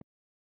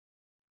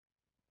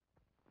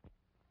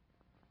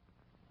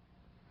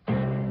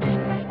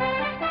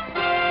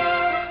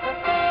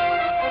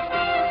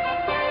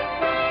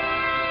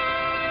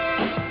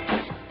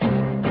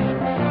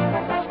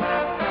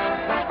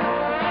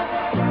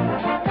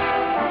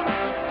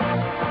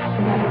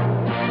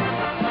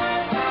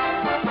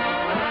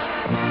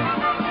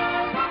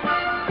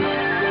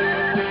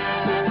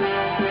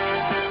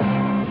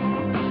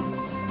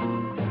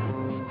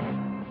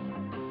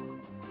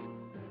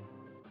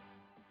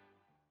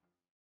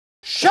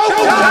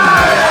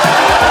Showtime!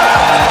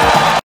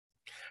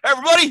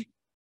 Everybody,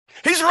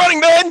 he's Running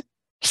Man.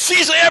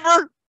 She's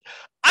Amber.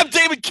 I'm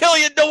David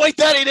Killian. No, wait,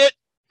 that ain't it.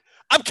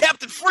 I'm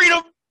Captain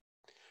Freedom.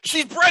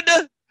 She's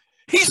Brenda.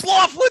 He's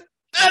Laughlin.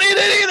 That ain't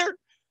it either.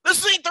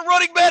 This ain't the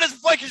Running Man. It's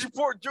Vikings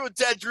Report. Drew and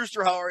Ted.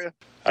 Drewster, how are you?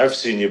 I've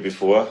seen you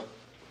before.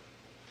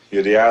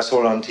 You're the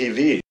asshole on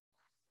TV.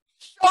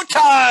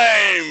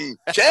 Showtime!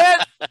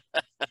 Ted,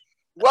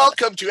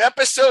 welcome to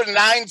episode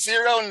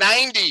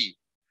 9090.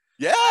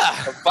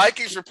 Yeah. Of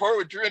Vikings Report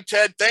with Drew and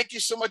Ted. Thank you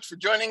so much for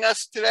joining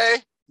us today.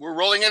 We're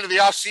rolling into the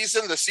off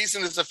season. The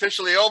season is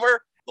officially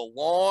over. The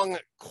long,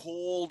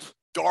 cold,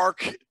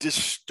 dark,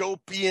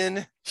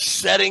 dystopian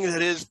setting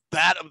that is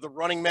that of the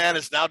Running Man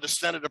is now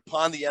descended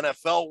upon the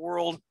NFL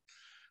world.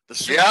 The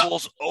Super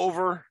Bowl's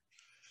over.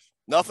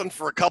 Nothing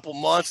for a couple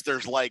months.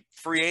 There's like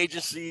free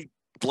agency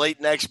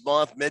late next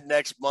month, mid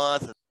next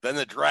month, then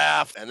the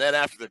draft. And then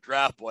after the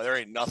draft, boy, there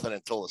ain't nothing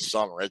until the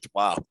summer. It's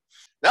wow.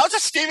 That was a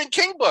Stephen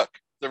King book,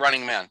 The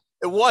Running Man.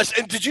 It was.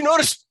 And did you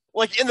notice,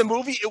 like in the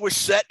movie, it was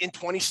set in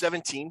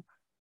 2017?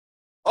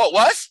 Oh, it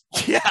was?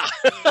 Yeah.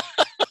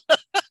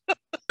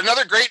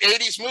 Another great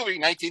 80s movie,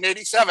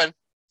 1987.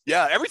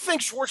 Yeah, everything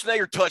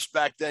Schwarzenegger touched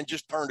back then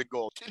just turned to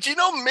gold. Did you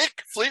know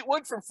Mick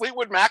Fleetwood from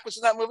Fleetwood Mac was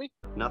in that movie?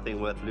 Nothing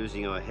worth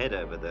losing your head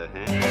over, though,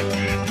 huh?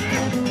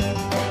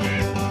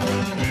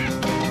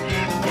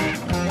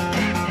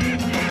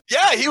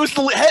 Yeah, he was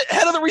the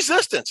head of the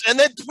Resistance. And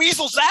then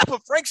Dweezil Zappa,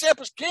 Frank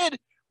Zappa's kid,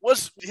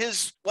 was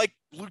his, like,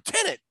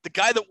 lieutenant, the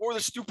guy that wore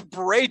the stupid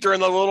beret during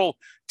the little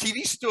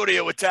TV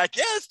studio attack.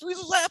 Yeah, it's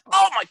Dweezil Zappa.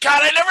 Oh, my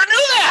God, I never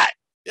knew that.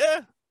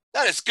 Yeah.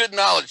 That is good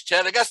knowledge,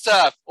 Ted. I guess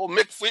old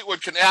Mick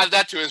Fleetwood can add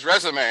that to his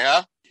resume,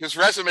 huh? His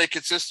resume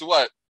consists of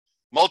what?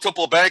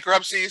 Multiple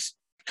bankruptcies,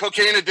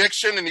 cocaine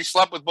addiction, and he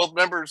slept with both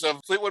members of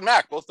Fleetwood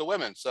Mac, both the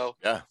women. So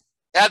yeah,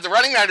 add the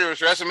Running Man to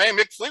his resume.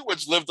 Mick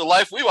Fleetwood's lived the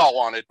life we all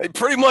wanted. He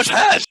pretty much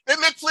has. Hey,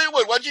 Mick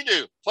Fleetwood, what'd you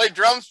do? Played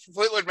drums for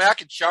Fleetwood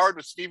Mac and showered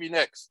with Stevie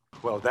Nicks.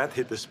 Well, that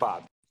hit the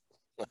spot.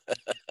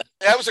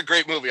 That was a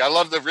great movie. I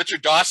love the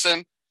Richard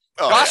Dawson.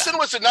 Oh, Dawson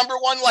was the number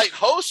one like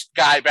host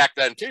guy back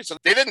then, too, so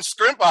they didn't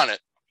scrimp on it.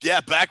 Yeah,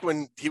 back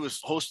when he was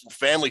hosting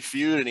Family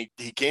Feud, and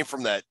he came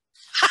from that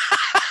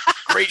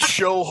great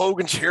show,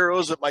 Hogan's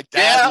Heroes, that my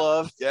dad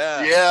loved.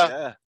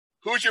 Yeah.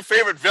 Who's your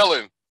favorite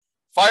villain?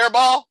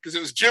 Fireball? Because it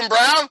was Jim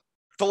Brown?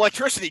 The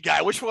electricity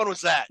guy. Which one was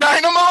that?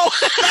 Dynamo!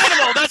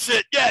 Dynamo, that's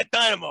it. Yeah,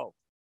 Dynamo.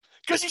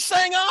 Because he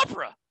sang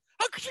opera.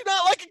 How could you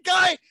not like a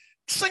guy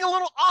sing a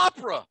little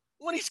opera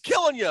when he's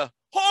killing you?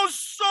 Oh,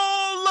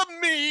 sole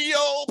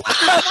mio.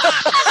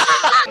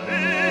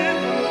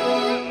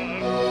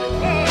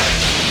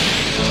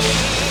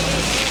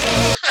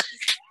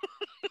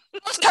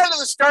 That's kind of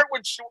the start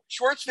when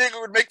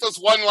Schwarzenegger would make those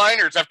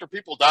one-liners after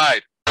people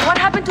died. What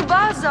happened to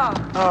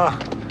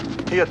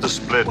Buzzsaw? He had to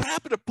split. What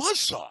happened to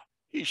Buzzsaw?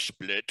 He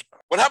split.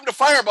 What happened to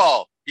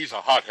Fireball? He's a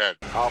hothead.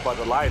 How about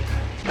the light?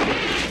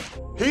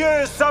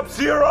 Here is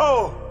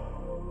Sub-Zero.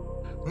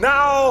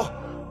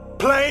 Now,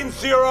 Plane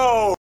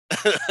Zero.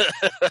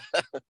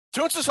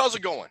 Toonsis, how's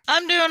it going?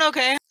 I'm doing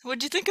okay.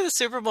 What'd you think of the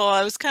Super Bowl?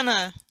 I was kind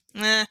of,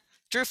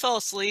 Drew fell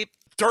asleep.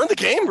 During the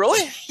game,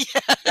 really?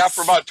 Yes. Yeah,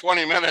 for about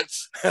 20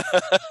 minutes.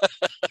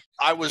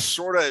 I was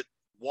sort of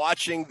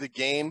watching the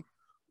game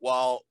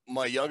while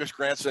my youngest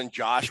grandson,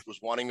 Josh, was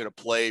wanting me to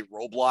play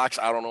Roblox.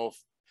 I don't know if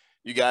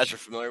you guys are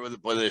familiar with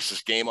it, but it's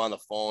this game on the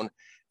phone.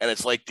 And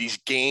it's like these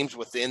games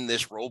within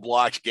this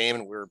Roblox game,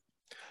 and we're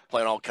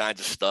playing all kinds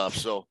of stuff.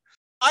 So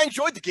I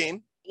enjoyed the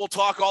game. We'll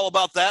talk all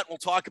about that. We'll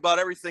talk about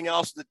everything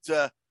else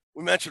that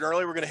we mentioned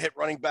earlier. We're going to hit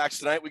running backs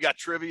tonight. We got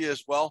trivia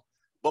as well.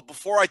 But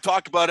before I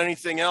talk about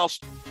anything else,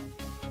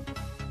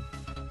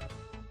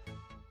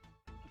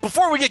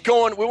 before we get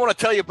going, we want to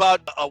tell you about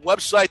a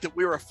website that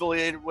we were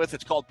affiliated with.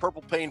 It's called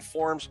Purple Pain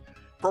Forums,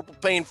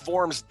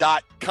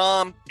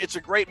 purplepainforums.com. It's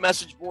a great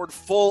message board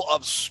full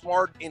of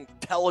smart,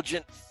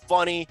 intelligent,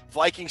 funny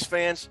Vikings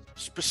fans,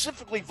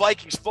 specifically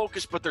Vikings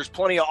focused, but there's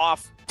plenty of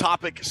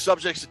off-topic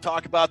subjects to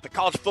talk about, the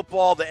college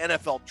football, the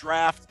NFL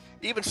draft,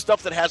 even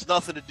stuff that has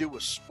nothing to do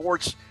with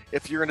sports,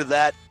 if you're into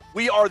that.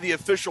 We are the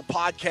official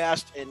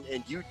podcast and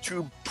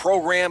YouTube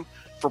program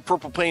for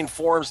Purple Pain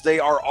Forums. They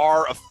are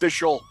our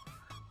official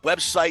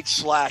website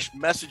 /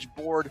 message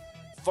board.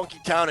 Funky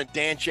Town and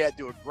Dan Chat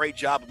do a great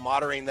job of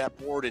moderating that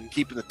board and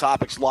keeping the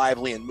topics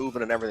lively and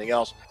moving and everything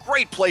else.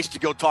 Great place to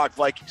go talk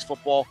Vikings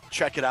football.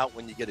 Check it out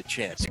when you get a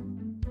chance.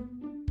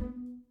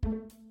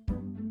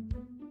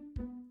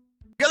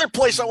 The other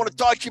place I want to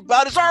talk to you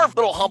about is our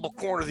little humble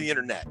corner of the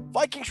internet,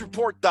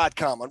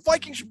 VikingsReport.com. On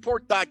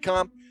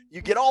VikingsReport.com, you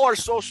get all our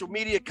social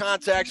media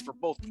contacts for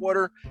both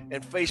Twitter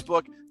and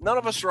Facebook. None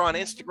of us are on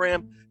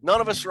Instagram.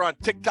 None of us are on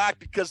TikTok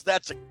because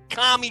that's a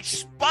commie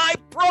spy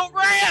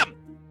program.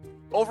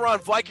 Over on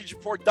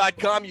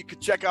VikingsReport.com, you can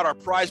check out our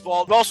prize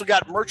vault. We've also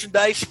got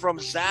merchandise from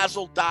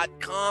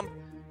Zazzle.com.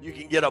 You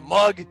can get a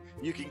mug.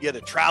 You can get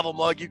a travel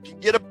mug. You can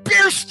get a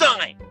beer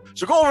stein.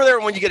 So go over there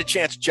when you get a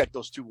chance to check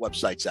those two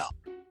websites out.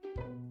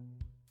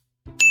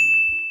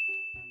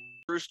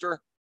 Brewster,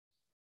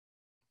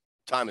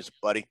 what time is it,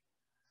 buddy?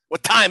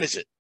 What time is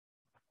it?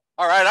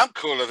 All right, I'm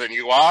cooler than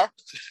you are.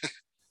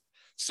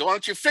 So why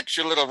don't you fix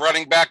your little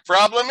running back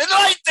problem and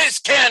light this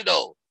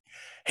candle?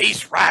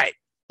 He's right.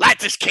 Light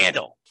this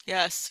candle.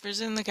 Yes,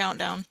 resume the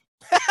countdown.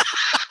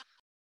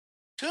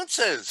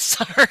 Toonces.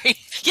 Sorry.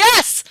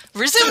 Yes!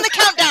 Resume the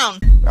countdown!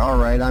 All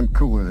right, I'm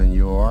cooler than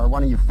you are.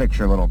 Why don't you fix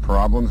your little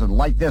problems and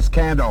light this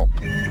candle?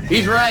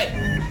 He's right.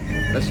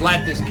 Let's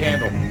light this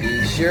candle.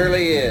 He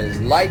surely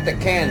is. Light the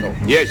candle.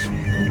 Yes.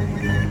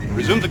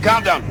 Resume the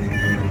countdown.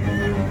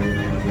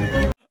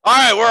 All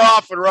right, we're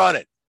off and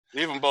running.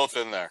 Leave them both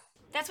in there.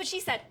 That's what she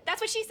said. That's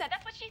what she said.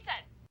 That's what she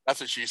said.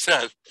 That's what she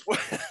said.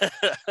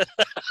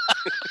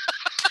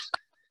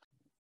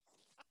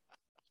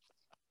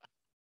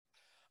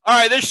 All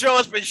right, this show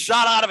has been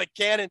shot out of a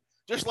cannon,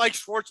 just like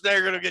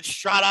Schwarzenegger going to get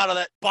shot out of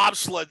that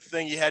bobsled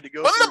thing you had to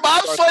go Wasn't through. the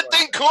bobsled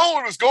thing cool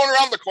when it was going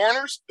around the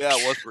corners? Yeah,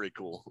 it was pretty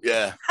cool.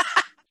 Yeah.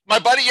 My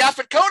buddy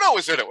Yaphet Kotto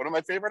was in it, one of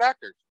my favorite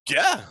actors.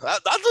 Yeah,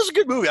 that was a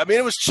good movie. I mean,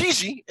 it was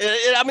cheesy.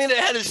 It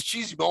had its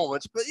cheesy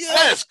moments, but yeah. It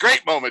has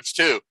great moments,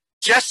 too.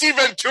 Jesse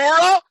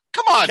Ventura?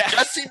 Come on, Yeah.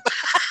 Jesse.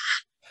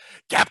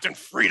 Captain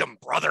Freedom,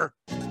 brother.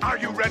 Are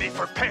you ready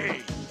for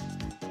pain?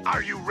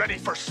 Are you ready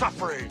for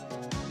suffering?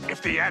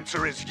 If the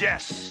answer is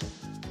yes,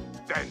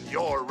 then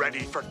you're ready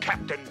for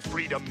Captain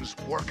Freedom's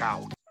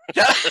workout.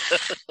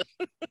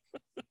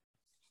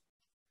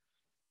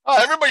 Oh,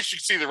 everybody should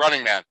see The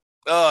Running Man.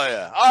 Oh,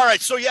 yeah. All right,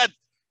 so yeah,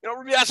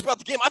 everybody asked about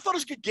the game. I thought it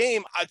was a good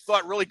game. I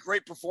thought really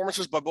great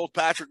performances by both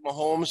Patrick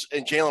Mahomes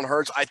and Jalen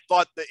Hurts. I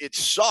thought that it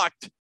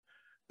sucked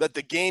that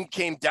the game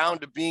came down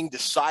to being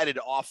decided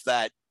off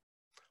that,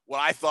 what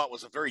I thought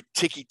was a very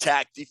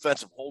ticky-tack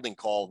defensive holding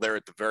call there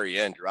at the very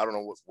end. I don't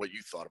know what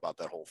you thought about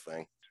that whole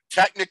thing.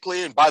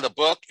 Technically and by the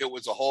book, it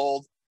was a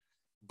hold,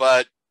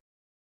 but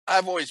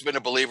I've always been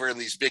a believer in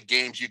these big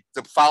games.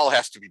 The foul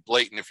has to be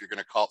blatant if you're going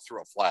to call it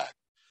through a flag.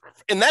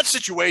 In that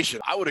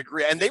situation, I would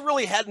agree. And they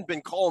really hadn't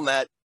been calling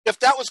that. If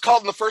that was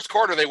called in the first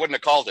quarter, they wouldn't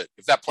have called it.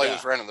 If that play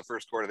was ran in the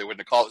first quarter, they wouldn't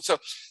have called it. So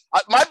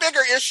my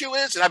bigger issue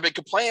is, and I've been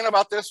complaining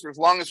about this for as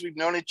long as we've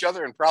known each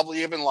other and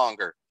probably even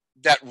longer,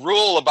 that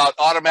rule about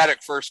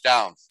automatic first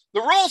down. The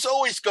rules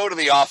always go to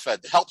the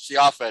offense, helps the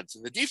offense,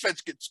 and the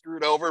defense gets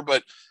screwed over.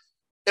 But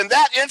in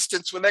that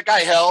instance, when that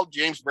guy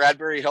James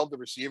Bradbury held the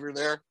receiver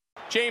there.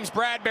 James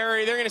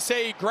Bradbury, they're going to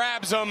say he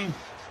grabs him.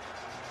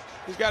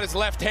 He's got his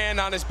left hand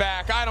on his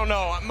back. I don't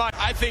know.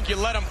 I think you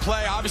let him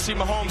play. Obviously,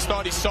 Mahomes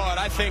thought he saw it.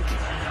 I think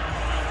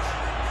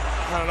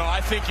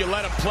you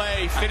let him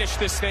play, finish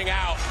this thing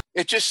out.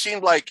 It just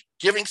seemed like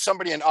giving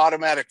somebody an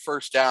automatic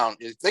first down.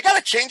 They got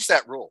to change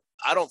that rule.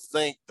 I don't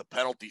think the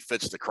penalty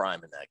fits the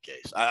crime in that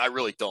case. I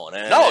really don't.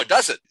 And no, it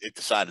doesn't. It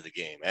decided the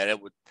game, and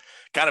it would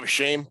kind of a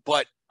shame.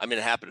 But I mean,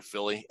 it happened to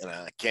Philly, and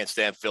I can't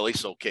stand Philly,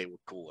 so okay, we're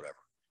cool, whatever.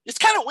 It's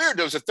kind of weird.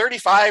 It was a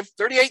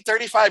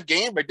 38-35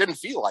 game, but it didn't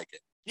feel like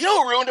it. You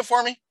know who ruined it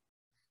for me?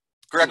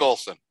 Greg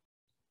Olson.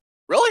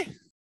 Really?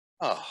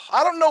 Oh,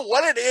 I don't know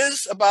what it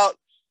is about.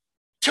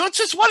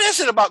 Toonces, what is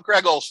it about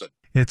Greg Olson?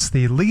 It's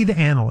the lead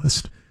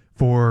analyst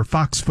for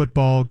Fox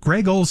Football,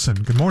 Greg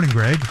Olson. Good morning,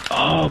 Greg.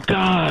 Oh,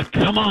 God.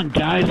 Come on,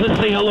 guys. Let's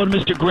say hello to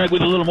Mr. Greg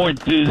with a little more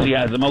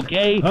enthusiasm,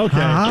 okay? Okay.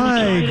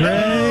 Hi,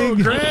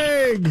 Greg. Greg.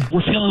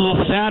 We're feeling a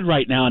little sad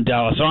right now in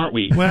Dallas, aren't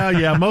we? Well,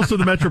 yeah, most of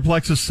the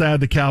Metroplex is sad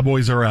the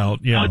Cowboys are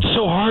out. Yeah. Oh, it's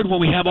so hard when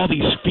we have all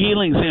these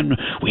feelings and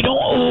we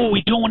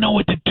don't know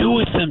what to do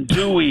with them,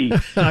 do we?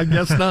 I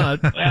guess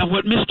not.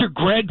 What Mr.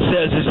 Greg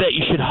says is that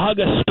you should hug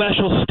a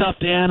special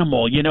stuffed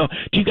animal. Do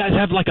you guys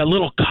have like a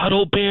little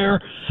cuddle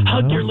bear?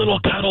 Hug your little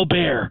cuddle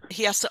bear.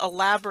 He has to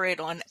elaborate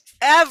on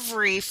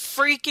every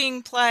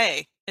freaking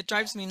play. It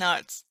drives me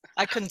nuts.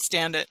 I couldn't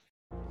stand it.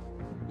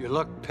 You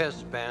look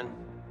pissed, Ben.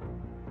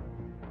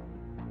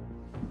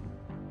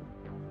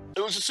 It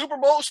was a Super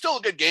Bowl. Still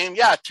a good game.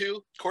 Yeah,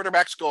 2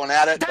 quarterbacks going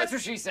at it. That's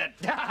what she said.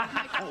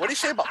 What do you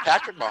say about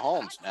Patrick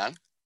Mahomes, man?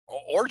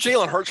 Or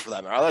Jalen Hurts, for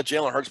that matter. I thought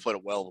Jalen Hurts played a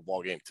well in the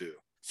ball game, too.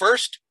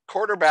 First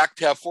quarterback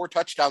to have 4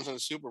 touchdowns in the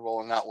Super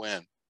Bowl and not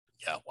win.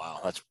 Yeah, wow.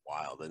 That's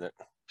wild, isn't it?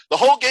 The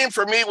whole game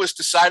for me was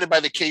decided by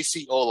the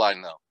KC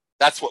O-line, though.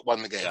 That's what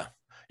won the game.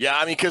 Yeah,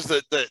 I mean, because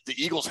the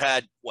Eagles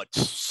had,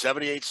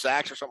 78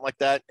 sacks or something like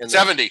that?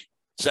 70.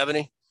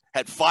 70?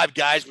 Had 5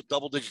 guys with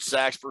double-digit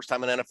sacks. First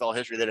time in NFL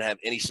history they didn't have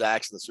any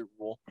sacks in the Super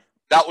Bowl.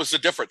 That was the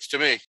difference to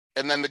me.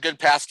 And then the good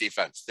pass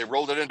defense. They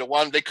rolled it into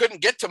one. They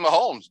couldn't get to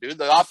Mahomes, dude.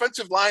 The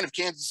offensive line of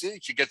Kansas City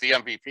should get the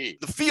MVP.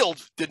 The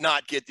field did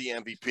not get the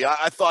MVP.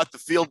 I thought the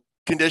field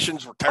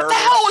conditions were terrible.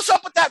 What the hell was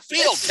up with that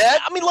field,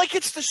 Ted? I mean,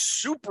 it's the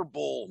Super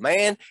Bowl,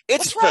 man.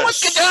 It's What's wrong the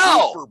with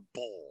Goodell? Super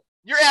Bowl.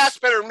 Your ass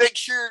better make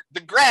sure the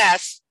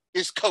grass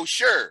is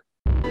kosher.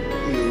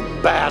 You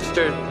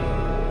bastard.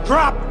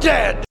 Drop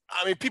dead.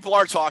 I mean, people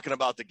are talking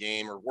about the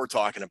game, or we're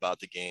talking about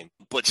the game,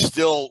 but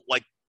still,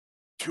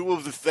 2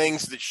 of the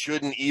things that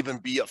shouldn't even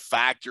be a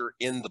factor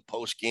in the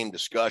post-game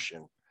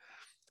discussion,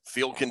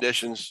 field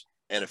conditions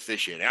and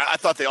officiating. I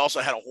thought they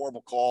also had a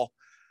horrible call.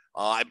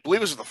 I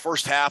believe it was in the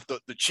first half. The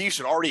Chiefs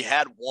had already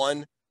had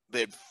one. They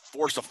had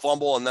forced a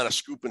fumble and then a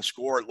scoop and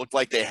score. It looked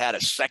like they had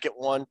a second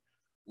one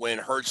when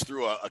Hurts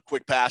threw a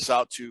quick pass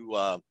out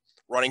to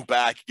running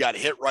back. He got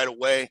hit right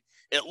away.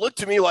 It looked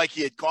to me like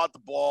he had caught the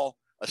ball,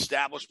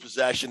 established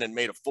possession, and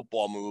made a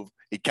football move.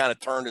 He kind of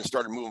turned and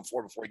started moving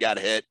forward before he got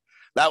hit.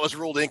 That was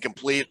ruled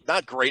incomplete.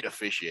 Not great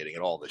officiating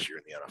at all this year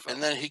in the NFL.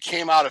 And then he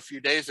came out a few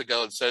days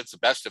ago and said it's the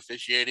best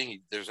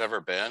officiating there's ever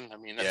been. I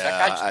mean,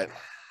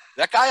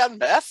 that guy on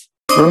meth?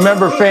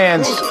 Remember,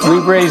 fans,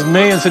 we've raised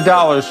millions of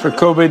dollars for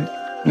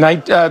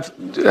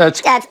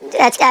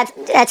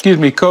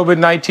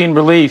COVID-19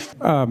 relief.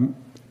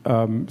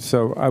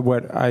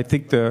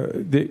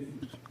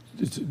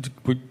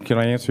 Can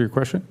I answer your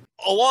question?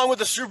 Along with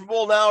the Super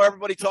Bowl now,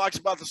 everybody talks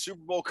about the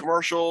Super Bowl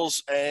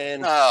commercials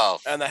and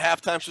the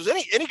halftime shows.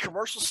 Any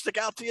commercials stick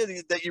out to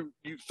you that you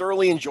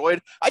thoroughly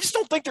enjoyed? I just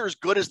don't think they're as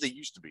good as they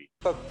used to be.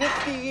 For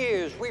 50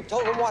 years, we've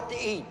told them what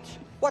to eat,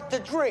 what to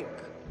drink,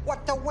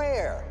 what to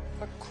wear.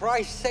 For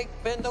Christ's sake,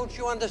 Ben, don't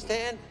you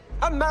understand?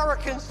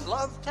 Americans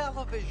love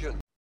television.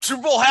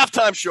 Super Bowl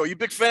halftime show. You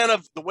big fan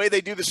of the way they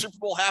do the Super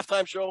Bowl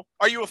halftime show?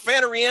 Are you a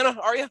fan of Rihanna?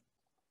 Are you?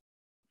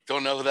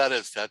 Don't know who that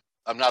is, Ted.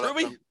 I'm not.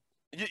 Ruby?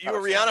 You a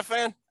Rihanna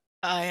fan?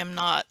 I am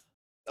not.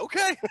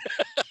 Okay.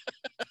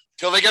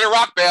 Till they get a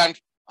rock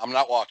band, I'm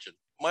not watching.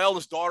 My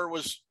eldest daughter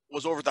was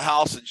over at the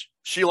house, and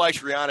she likes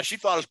Rihanna. She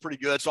thought it was pretty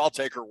good, so I'll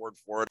take her word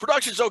for it.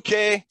 Production's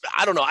okay.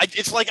 I don't know.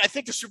 It's like I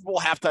think the Super Bowl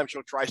halftime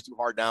show tries too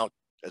hard now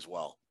as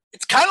well.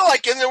 It's kind of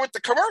like in there with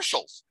the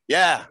commercials.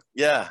 Yeah.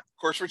 Of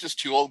course, we're just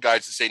two old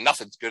guys to say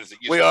nothing's good as it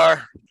used to be. We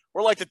are.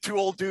 We're like the two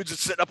old dudes that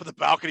sit up at the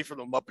balcony from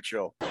the Muppet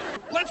Show.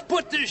 Let's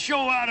put this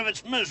show out of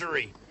its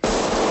misery.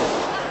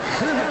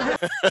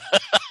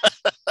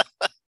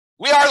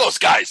 We are those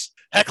guys.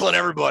 Heckling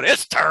everybody.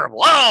 It's terrible.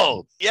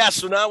 Oh! Yeah,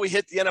 so now we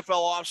hit the NFL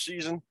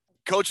offseason.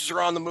 Coaches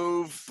are on the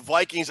move. The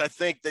Vikings, I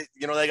think, they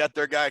got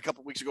their guy a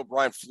couple weeks ago,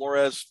 Brian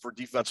Flores, for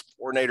defensive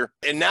coordinator.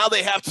 And now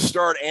they have to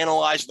start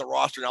analyzing the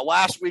roster. Now,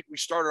 last week we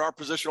started our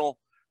positional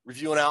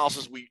review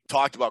analysis. We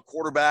talked about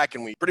quarterback,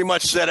 and we pretty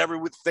much said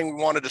everything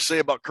we wanted to say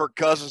about Kirk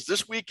Cousins.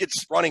 This week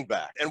it's running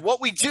back. And what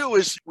we do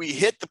is we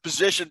hit the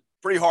position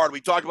pretty hard.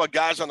 We talk about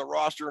guys on the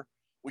roster.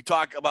 We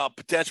talk about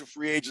potential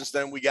free agents.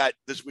 Then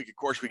this week, of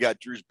course, we got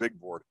Drew's big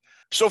board.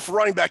 So for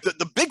running back,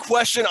 the big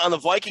question on the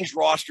Vikings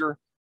roster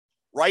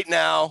right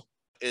now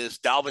is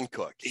Dalvin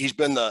Cook. He's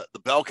been the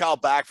bell cow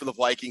back for the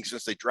Vikings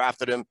since they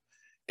drafted him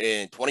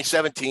in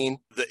 2017.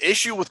 The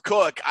issue with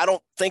Cook, I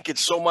don't think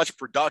it's so much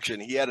production.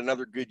 He had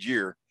another good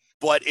year,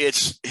 but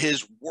it's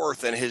his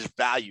worth and his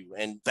value.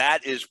 And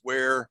that is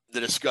where the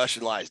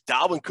discussion lies.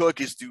 Dalvin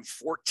Cook is due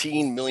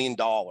 $14 million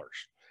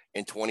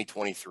in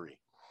 2023.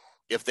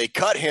 If they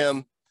cut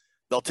him,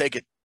 they'll take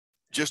it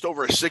just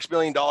over a $6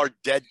 million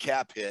dead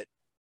cap hit,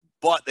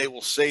 but they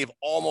will save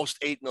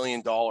almost $8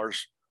 million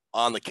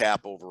on the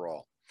cap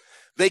overall.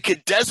 They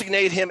could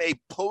designate him a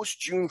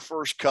post-June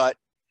 1st cut,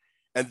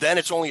 and then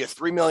it's only a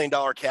 $3 million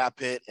cap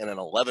hit and an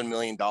 $11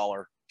 million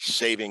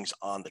savings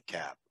on the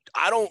cap.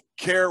 I don't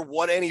care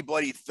what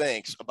anybody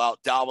thinks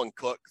about Dalvin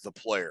Cook, the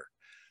player.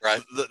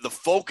 Right. The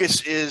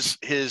focus is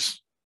his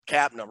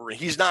cap number.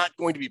 He's not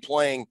going to be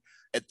playing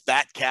at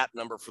that cap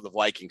number for the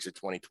Vikings in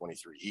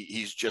 2023.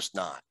 He's just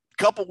not.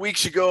 A couple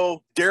weeks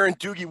ago, Darren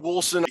Doogie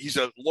Wolfson, he's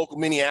a local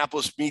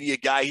Minneapolis media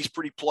guy. He's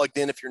pretty plugged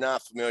in if you're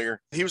not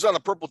familiar. He was on the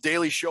Purple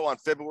Daily Show on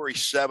February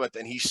 7th,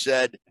 and he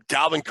said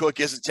Dalvin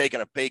Cook isn't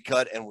taking a pay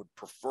cut and would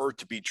prefer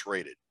to be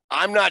traded.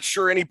 I'm not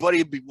sure anybody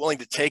would be willing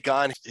to take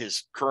on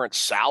his current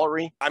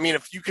salary. I mean,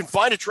 if you can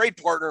find a trade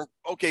partner,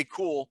 okay,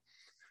 cool.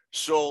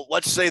 So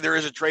let's say there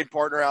is a trade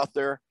partner out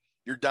there.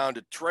 You're down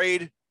to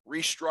trade,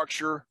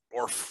 restructure,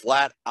 or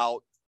flat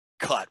out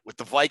cut with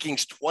the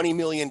Vikings $20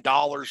 million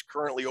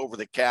currently over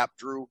the cap.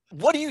 Drew,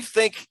 what do you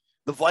think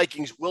the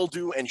Vikings will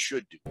do and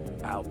should do?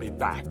 I'll be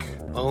back,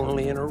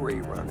 only in a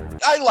rerun.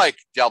 I like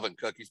Dalvin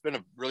Cook. He's been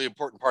a really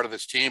important part of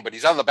this team, but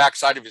he's on the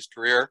backside of his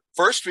career.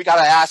 First, we got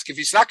to ask if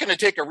he's not going to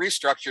take a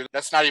restructure,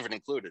 that's not even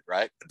included,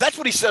 right? That's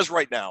what he says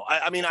right now.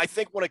 I mean, I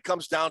think when it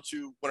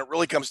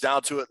really comes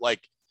down to it,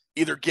 like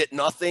either get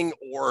nothing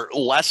or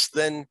less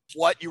than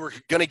what you were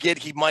going to get,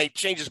 he might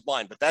change his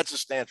mind, but that's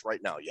his stance right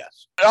now.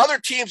 Yes. Other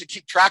teams that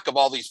keep track of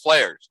all these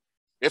players,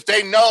 if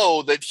they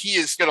know that he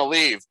is going to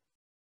leave,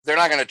 they're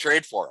not going to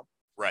trade for him.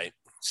 Right.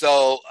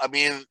 So, I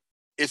mean,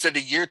 is it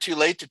a year too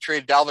late to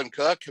trade Dalvin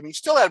Cook? I mean, he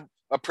still had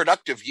a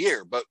productive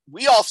year, but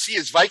we all see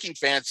as Viking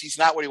fans, he's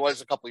not what he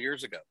was a couple of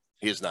years ago.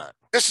 He is not.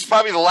 This is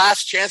probably the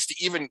last chance to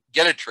even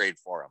get a trade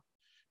for him.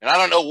 And I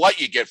don't know what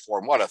you get for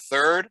him. What, a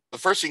third? The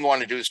first thing you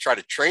want to do is try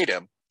to trade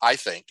him, I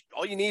think.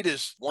 All you need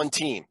is one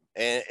team.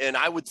 And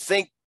I would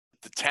think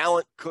the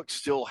talent Cook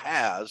still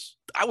has,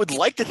 I would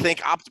like to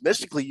think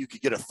optimistically you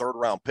could get a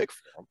third-round pick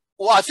for him.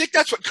 Well, I think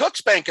that's what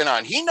Cook's banking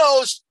on. He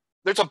knows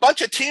there's a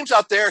bunch of teams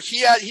out there.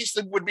 He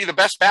would be the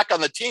best back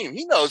on the team.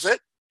 He knows it.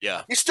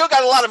 Yeah. He's still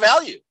got a lot of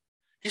value.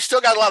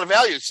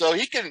 So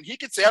he can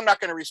say, I'm not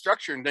going to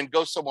restructure and then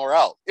go somewhere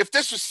else. If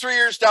this was 3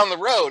 years down the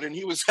road and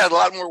he had a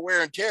lot more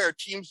wear and tear,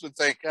 teams would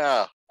think,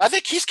 I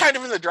think he's kind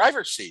of in the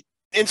driver's seat.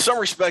 In some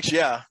respects,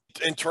 yeah.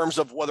 In terms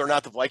of whether or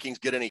not the Vikings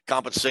get any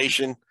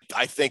compensation,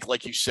 I think,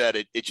 like you said,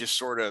 it just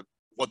sort of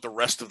what the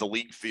rest of the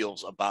league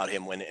feels about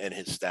him and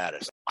his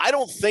status. I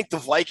don't think the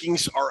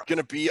Vikings are going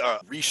to be a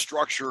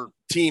restructure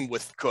team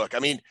with Cook. I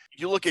mean,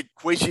 you look at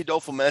Kwesi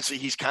Adofo-Mensah,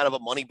 he's kind of a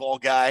Moneyball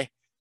guy.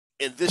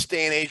 In this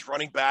day and age,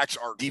 running backs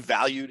are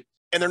devalued,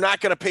 and they're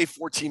not going to pay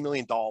 $14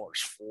 million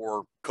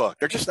for Cook.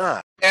 They're just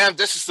not. And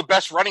this is the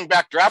best running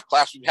back draft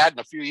class we've had in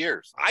a few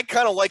years. I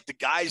kind of like the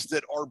guys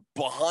that are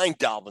behind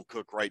Dalvin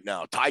Cook right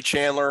now, Ty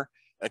Chandler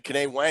and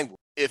Kene Nwangwu.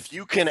 If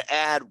you can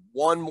add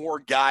one more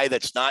guy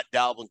that's not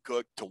Dalvin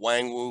Cook to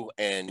Nwangwu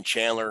and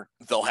Chandler,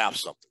 they'll have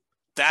something.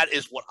 That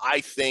is what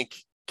I think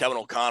Kevin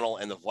O'Connell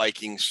and the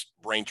Vikings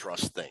brain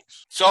trust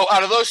thinks. So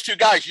out of those two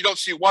guys, you don't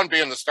see one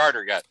being the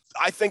starter yet.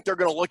 I think they're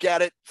going to look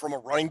at it from a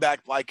running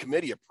back by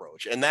committee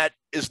approach, and that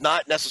is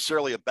not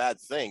necessarily a bad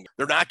thing.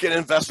 They're not going to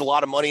invest a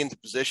lot of money into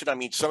position. I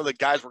mean, some of the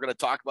guys we're going to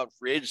talk about in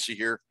free agency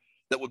here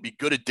that would be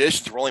good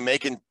additions were only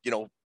making,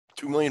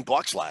 $2 million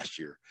last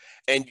year.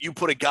 And you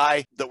put a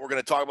guy that we're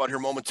going to talk about here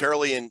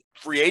momentarily in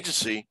free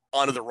agency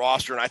onto the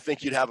roster, and I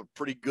think you'd have a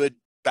pretty good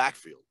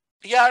backfield.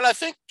 Yeah, and I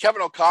think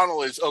Kevin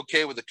O'Connell is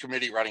okay with the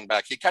committee running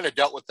back. He kind of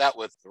dealt with that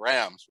with the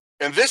Rams.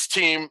 And this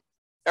team,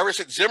 ever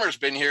since Zimmer's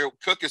been here,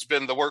 Cook has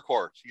been the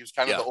workhorse. He was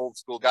kind of the old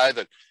school guy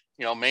that,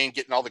 Maine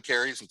getting all the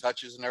carries and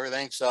touches and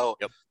everything. So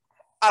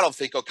I don't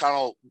think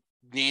O'Connell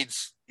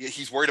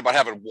he's worried about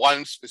having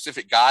one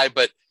specific guy,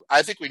 but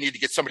I think we need to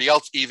get somebody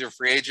else, either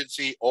free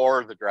agency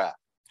or the draft.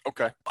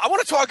 Okay. I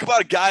want to talk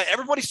about a guy.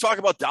 Everybody's talking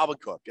about Dalvin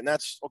Cook, and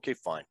that's okay,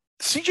 fine.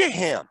 CJ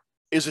Ham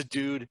is a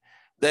dude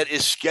that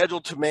is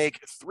scheduled to make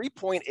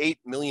 $3.8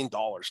 million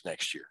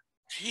next year.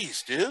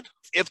 Jeez, dude.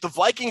 If the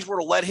Vikings were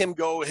to let him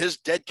go, his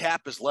dead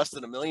cap is less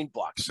than $1 million,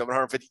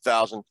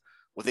 $750,000,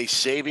 with a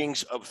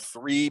savings of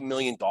 $3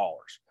 million.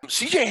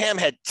 CJ Ham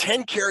had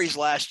 10 carries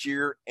last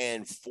year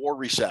and 4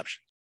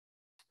 receptions.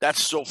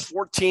 That's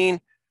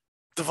 14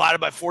 divided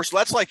by 4. So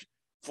that's like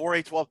 4,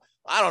 8, 12.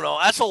 I don't know.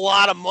 That's a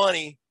lot of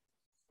money.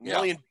 $1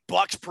 million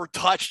per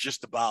touch,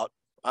 just about.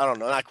 I don't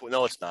know.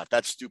 No, it's not.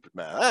 That's stupid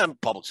math.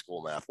 Public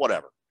school math,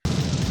 whatever.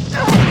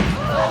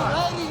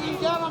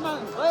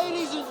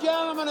 Ladies and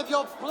gentlemen, if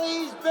you'll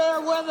please bear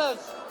with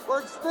us.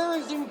 We're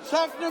experiencing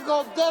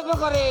technical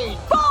difficulties.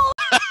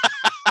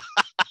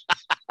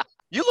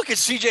 You look at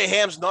CJ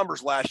Ham's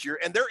numbers last year,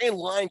 and they're in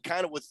line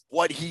kind of with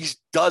what he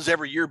does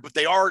every year, but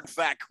they are, in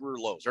fact, career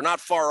lows. They're not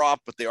far off,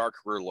 but they are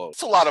career lows.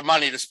 It's a lot of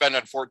money to spend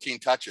on 14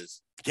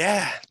 touches.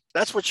 Yeah,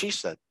 that's what she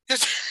said.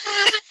 Does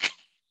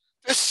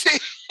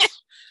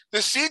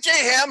CJ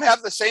Ham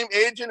have the same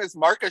agent as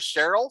Marcus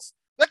Sherrills?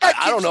 That guy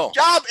keeps his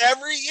job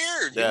every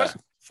year. Yeah.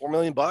 $4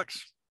 million?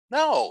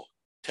 No,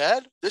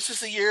 Ted. This is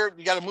the year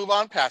you got to move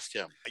on past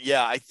him.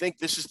 Yeah, I think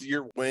this is the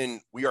year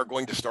when we are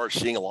going to start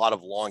seeing a lot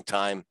of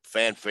longtime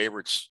fan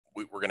favorites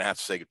we're going to have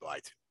to say goodbye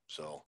to.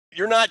 So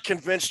you're not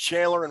convinced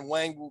Chandler and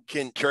Nwangwu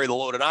can carry the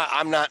load, and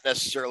I'm not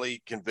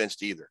necessarily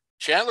convinced either.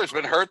 Chandler's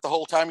been hurt the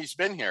whole time he's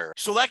been here.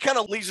 So that kind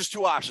of leaves us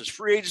two options,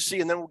 free agency,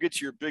 and then we'll get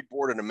to your big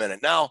board in a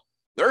minute. Now,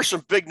 there are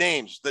some big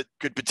names that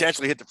could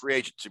potentially hit the free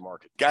agency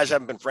market. Guys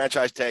haven't been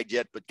franchise tagged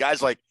yet, but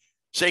guys like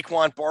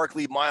Saquon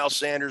Barkley, Miles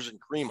Sanders, and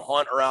Kareem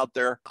Hunt are out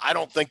there. I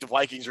don't think the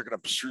Vikings are going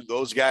to pursue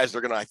those guys. They're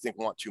going to, I think,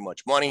 want too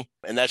much money,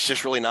 and that's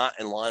just really not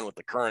in line with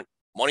the current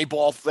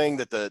Moneyball thing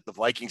that the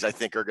Vikings, I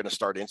think, are going to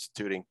start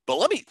instituting. But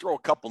let me throw a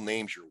couple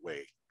names your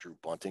way, Drew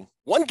Bunting.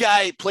 One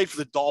guy played for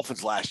the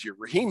Dolphins last year,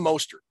 Raheem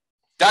Mostert.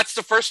 That's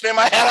the first name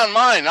I had on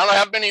mine. I don't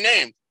have many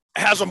names.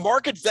 Has a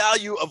market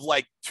value of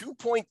like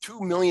 $2.2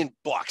 million.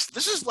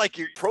 This is like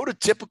your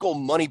prototypical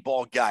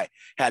Moneyball guy.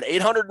 Had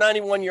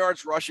 891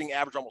 yards rushing,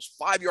 averaged almost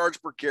 5 yards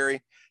per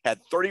carry, had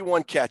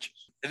 31 catches.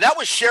 And that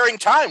was sharing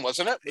time,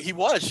 wasn't it? He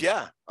was,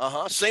 yeah.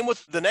 Same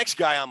with the next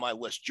guy on my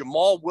list,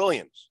 Jamal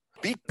Williams.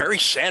 Beat Barry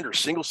Sanders,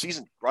 single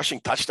season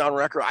rushing touchdown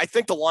record. I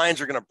think the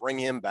Lions are going to bring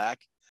him back.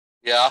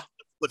 Yeah.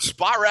 But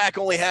Spot Rack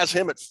only has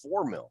him at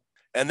 $4 million.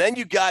 And then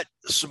you got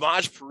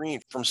Samaj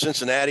Perine from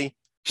Cincinnati.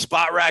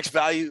 Spot Rack's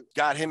value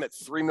got him at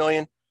 $3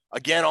 million.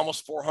 Again,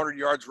 almost 400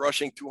 yards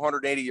rushing,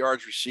 280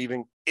 yards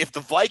receiving. If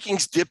the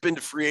Vikings dip into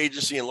free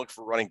agency and look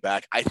for running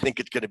back, I think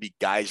it's going to be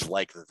guys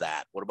like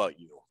that. What about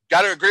you?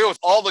 Got to agree with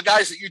all the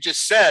guys that you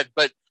just said,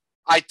 but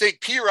I think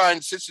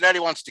Perine, Cincinnati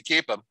wants to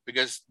keep him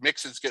because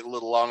Mixon's getting a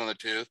little long in the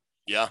tooth.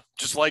 Yeah,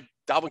 just like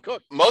Dalvin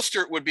Cook.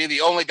 Mostert would be the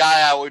only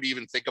guy I would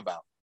even think about.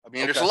 I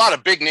mean, There's a lot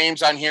of big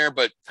names on here,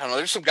 but I don't know.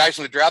 There's some guys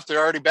in the draft that are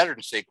already better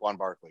than Saquon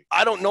Barkley.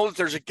 I don't know that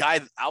there's a guy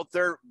out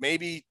there,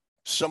 maybe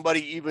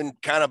somebody even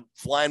kind of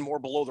flying more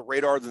below the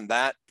radar than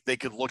that, they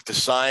could look to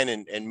sign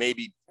and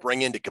maybe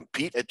bring in to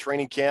compete at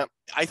training camp.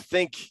 I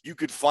think you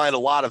could find a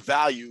lot of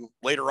value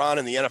later on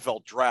in the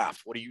NFL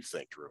draft. What do you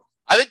think, Drew?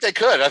 I think they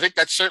could. I think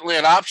that's certainly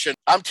an option.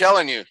 I'm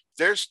telling you,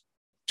 there's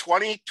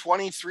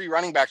 23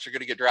 running backs are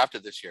going to get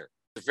drafted this year.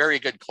 It's a very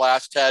good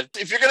class, Ted.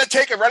 If you're going to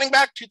take a running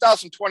back,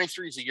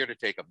 2023 is the year to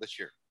take them this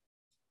year.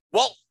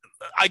 Well,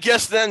 I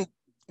guess then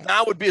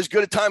now would be as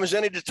good a time as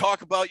any to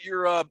talk about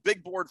your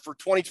big board for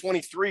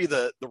 2023,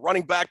 the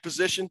running back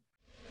position.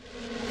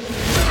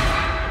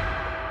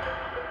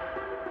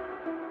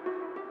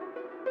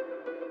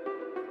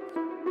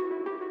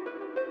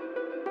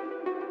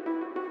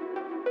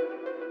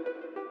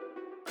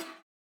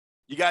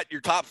 got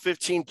your top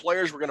 15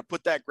 players. We're going to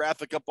put that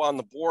graphic up on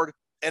the board.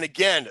 And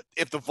again,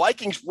 if the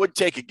Vikings would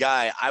take a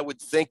guy, I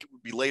would think it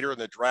would be later in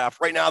the draft.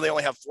 Right now, they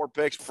only have 4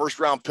 picks,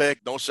 first-round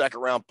pick, no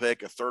second-round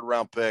pick, a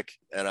third-round pick,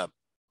 and a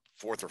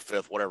fourth or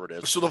fifth, whatever it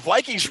is. So the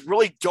Vikings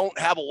really don't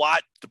have a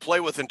lot to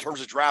play with in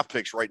terms of draft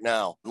picks right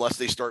now, unless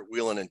they start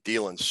wheeling and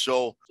dealing.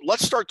 So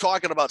let's start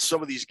talking about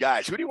some of these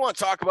guys. Who do you want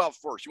to talk about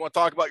first? You want to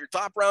talk about your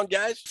top round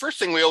guys? First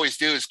thing we always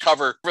do is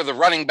cover for the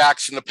running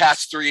backs in the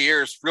past 3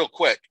 years real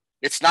quick.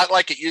 It's not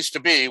like it used to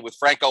be with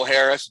Franco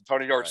Harris and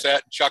Tony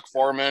Dorsett, Chuck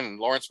Foreman and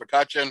Lawrence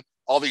McCutcheon,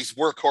 all these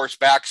workhorse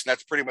backs, and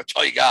that's pretty much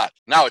all you got.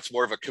 Now it's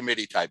more of a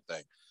committee type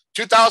thing.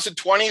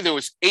 2020, there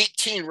was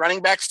 18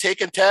 running backs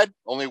taken, Ted,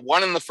 only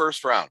 1 in the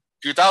first round.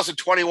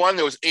 2021,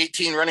 there was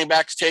 18 running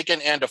backs taken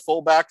and a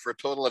fullback for a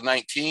total of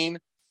 19,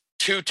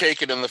 2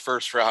 taken in the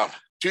first round.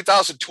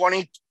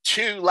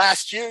 2022,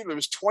 last year, there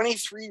was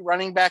 23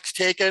 running backs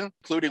taken,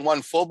 including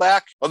 1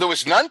 fullback. Well, there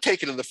was none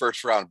taken in the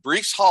first round.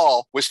 Breece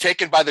Hall was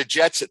taken by the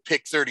Jets at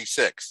pick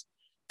 36.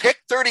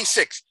 Pick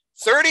 36,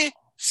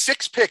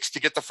 36 picks to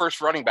get the first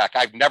running back.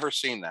 I've never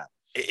seen that.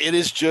 It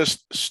is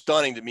just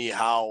stunning to me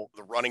how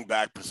the running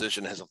back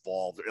position has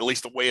evolved, or at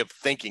least the way of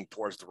thinking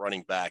towards the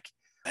running back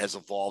has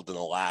evolved in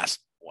the last,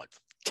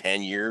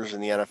 10 years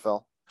in the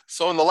NFL?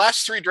 So in the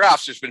last 3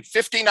 drafts, there's been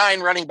 59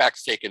 running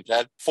backs taken,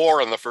 Ted,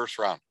 4 in the first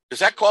round. Does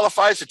that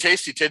qualify as a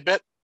tasty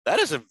tidbit? That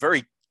is a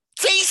very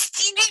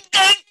tasty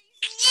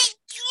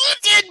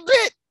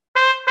tidbit.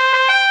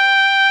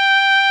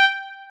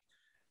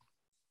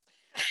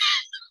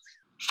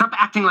 Stop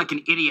acting like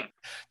an idiot.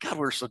 God,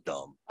 we're so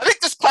dumb. I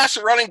think this class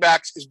of running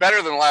backs is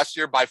better than last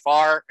year by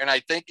far. And I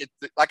think,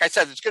 like I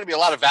said, there's going to be a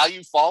lot of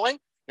value falling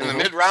in the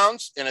mid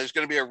rounds, and there's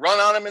going to be a run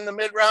on them in the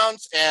mid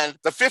rounds. And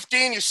the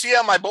 15 you see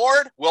on my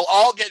board will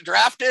all get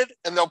drafted,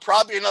 and there'll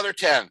probably be another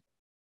 10.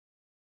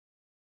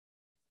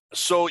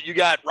 So you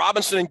got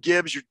Robinson and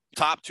Gibbs, your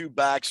top 2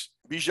 backs.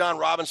 Bijan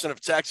Robinson of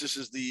Texas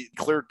is the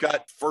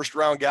clear-cut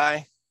first-round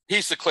guy.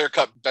 He's the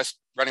clear-cut best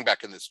running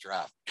back in this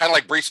draft, kind of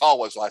like Breece Hall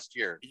was last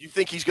year. You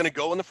think he's going to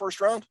go in the first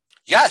round?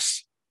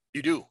 Yes.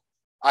 You do?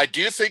 I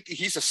do think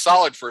he's a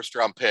solid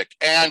first-round pick.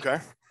 And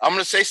okay. I'm going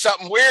to say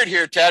something weird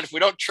here, Ted. If we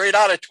don't trade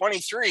out at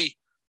 23,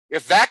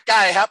 if that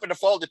guy happened to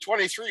fall to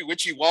 23,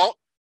 which he won't,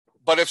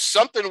 but if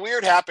something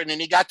weird happened and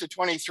he got to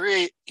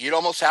 23, you'd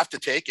almost have to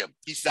take him.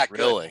 He's that good.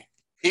 Really?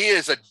 He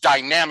is a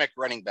dynamic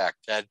running back,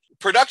 Ted.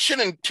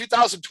 Production in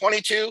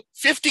 2022,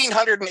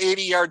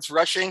 1,580 yards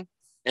rushing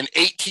and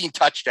 18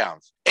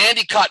 touchdowns. And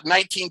he caught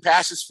 19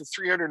 passes for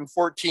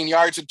 314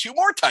 yards and 2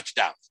 more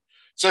touchdowns.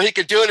 So he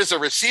could do it as a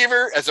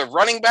receiver, as a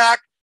running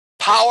back,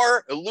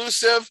 power,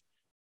 elusive,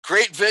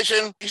 great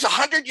vision. He's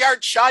 100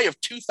 yards shy of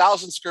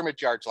 2,000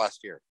 scrimmage yards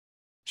last year.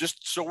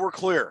 Just so we're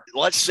clear,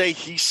 let's say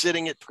he's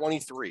sitting at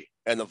 23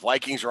 and the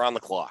Vikings are on the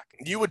clock.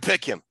 You would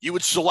pick him. You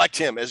would select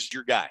him as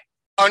your guy.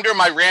 Under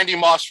my Randy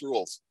Moss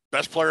rules.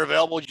 Best player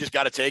available, you just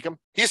got to take him.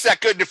 He's that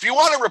good. And if you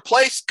want to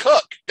replace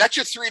Cook, that's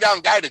your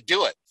 3-down guy to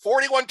do it.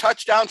 41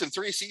 touchdowns in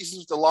 3 seasons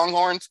with the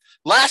Longhorns.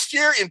 Last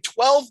year in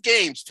 12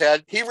 games,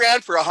 Ted, he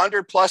ran for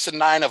 100 plus in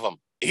 9 of them.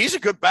 He's a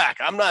good back.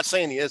 I'm not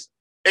saying he is.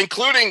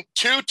 Including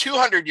 2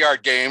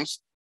 200-yard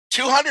games,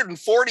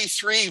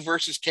 243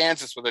 versus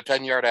Kansas with a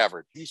 10-yard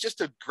average. He's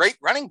just a great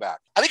running back.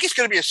 I think he's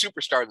going to be a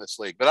superstar in this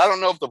league, but I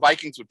don't know if the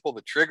Vikings would pull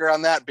the trigger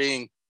on that,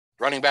 being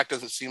running back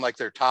doesn't seem like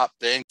their top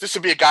thing. This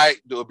would be a guy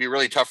that would be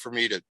really tough for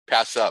me to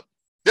pass up.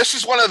 This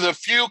is one of the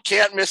few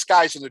can't miss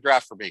guys in the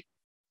draft for me.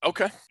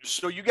 Okay.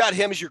 So you got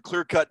him as your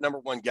clear-cut number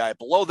 1 guy.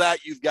 Below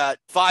that, you've got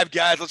 5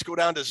 guys. Let's go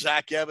down to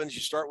Zach Evans.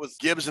 You start with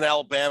Gibbs in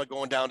Alabama,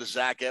 going down to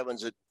Zach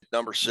Evans at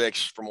number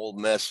 6 from Ole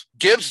Miss.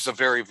 Gibbs is a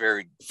very,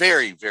 very,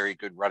 very, very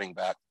good running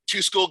back.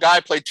 2-school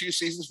guy, played 2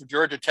 seasons for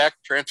Georgia Tech,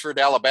 transferred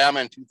to Alabama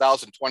in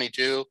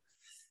 2022.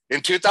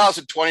 In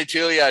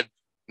 2022, he had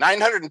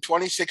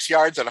 926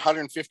 yards and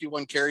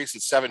 151 carries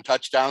and 7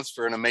 touchdowns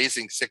for an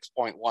amazing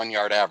 6.1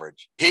 yard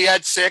average. He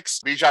had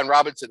 6. Bijan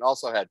Robinson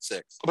also had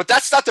 6. But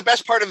that's not the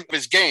best part of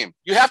his game.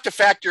 You have to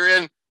factor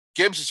in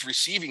Gibbs'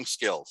 receiving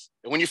skills.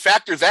 And when you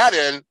factor that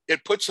in,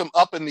 it puts him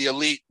up in the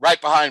elite right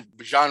behind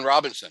Bijan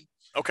Robinson.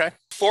 Okay.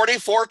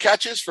 44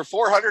 catches for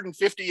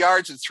 450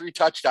 yards and 3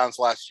 touchdowns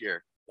last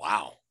year.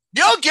 Wow.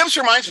 You know what Gibbs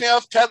reminds me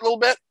of, Ted, a little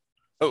bit?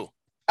 Who?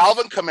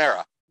 Alvin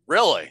Kamara.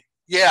 Really?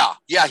 Yeah,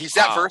 he's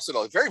that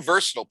versatile. A very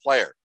versatile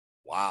player.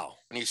 Wow.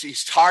 And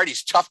he's hard,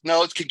 he's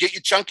tough-nosed, can get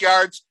you chunk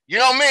yards. You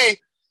know me.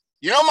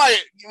 You know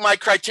my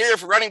criteria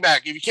for running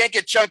back. If you can't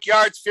get chunk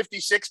yards, 50,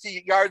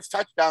 60 yards,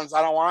 touchdowns,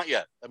 I don't want you.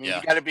 I mean,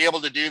 you got to be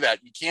able to do that.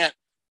 You can't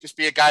just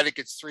be a guy that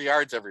gets 3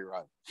 yards every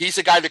run. He's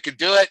a guy that could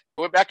do it.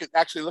 I went back and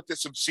actually looked at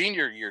some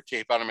senior year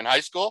tape on him in high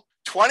school.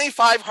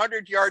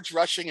 2,500 yards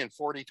rushing and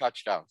 40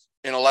 touchdowns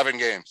in 11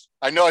 games.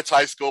 I know it's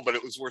high school, but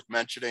it was worth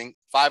mentioning.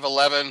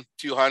 5'11",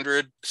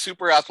 200,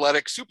 super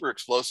athletic, super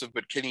explosive,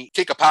 but can he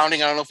take a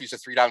pounding? I don't know if he's a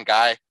 3-down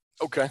guy.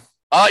 Okay.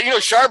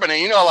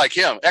 Charbonnet, I like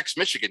him,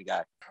 ex-Michigan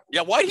guy.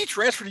 Yeah, why did he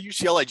transfer to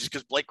UCLA? Just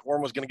because Blake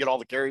Corum was going to get all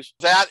the carries?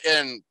 That,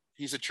 and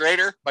he's a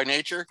traitor by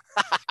nature.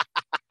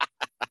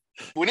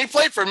 When he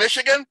played for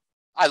Michigan,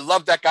 I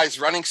love that guy's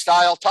running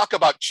style. Talk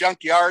about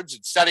chunk yards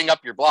and setting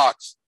up your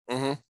blocks.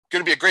 Mm-hmm. Going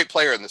to be a great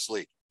player in this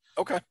league.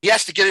 Okay. He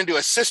has to get into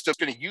a system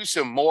that's going to use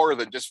him more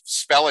than just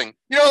spelling.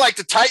 You know, like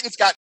the Titans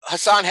got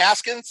Hassan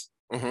Haskins.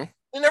 Mm-hmm.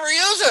 They never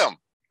use him.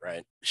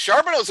 Right.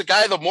 Charbonneau's a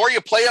guy, the more you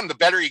play him, the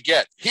better you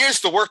get. Here's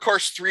the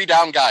workhorse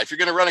 3-down guy. If you're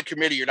going to run a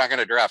committee, you're not going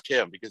to draft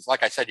him because,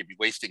 like I said, you'd be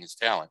wasting his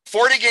talent.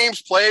 40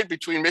 games played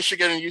between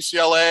Michigan and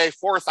UCLA,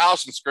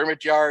 4,000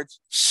 scrimmage yards.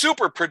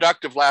 Super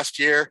productive last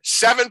year.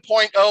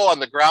 7.0 on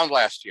the ground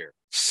last year.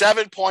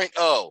 7.0.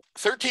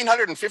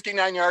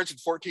 1,359 yards and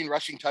 14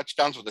 rushing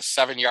touchdowns with a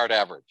 7-yard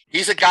average.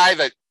 He's a guy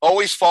that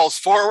always falls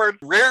forward,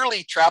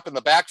 rarely trap in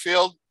the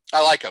backfield.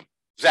 I like him.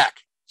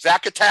 Zach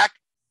Attack,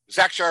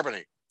 Zach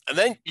Charbonnet. And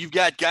then you've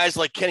got guys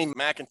like Kenny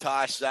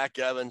McIntosh, Zach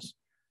Evans,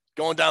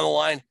 going down the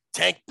line.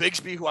 Tank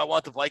Bigsby, who I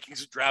want the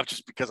Vikings to draft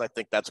just because I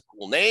think that's a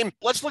cool name.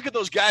 Let's look at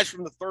those guys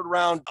from the third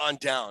round on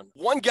down.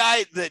 One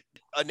guy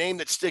a name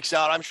that sticks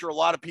out, I'm sure a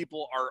lot of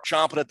people are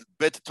chomping at the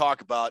bit to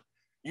talk about,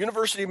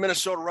 University of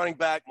Minnesota running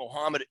back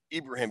Mohamed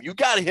Ibrahim. You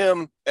got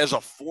him as a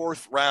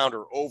 4th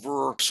rounder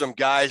over some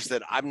guys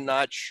that I'm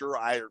not sure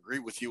I agree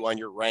with you on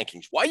your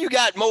rankings. Why you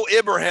got Mo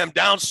Ibrahim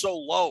down so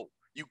low?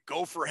 You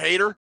go for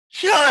hater?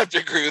 You don't have to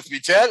agree with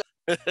me, Ted.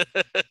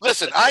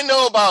 Listen, I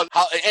know about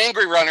how an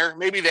angry runner,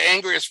 maybe the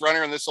angriest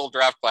runner in this whole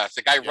draft class.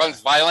 The guy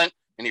runs violent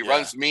and he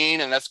runs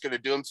mean, and that's going to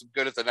do him some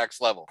good at the next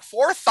level.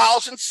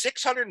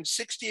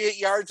 4,668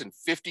 yards and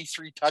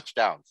 53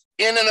 touchdowns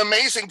in an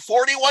amazing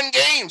 41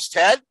 games,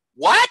 Ted.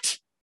 What?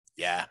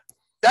 Yeah.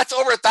 That's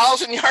over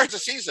 1,000 yards a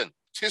season.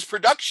 His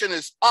production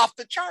is off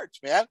the charts,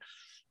 man.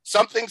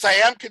 Some things I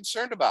am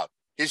concerned about.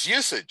 His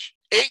usage.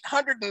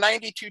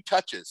 892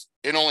 touches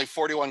in only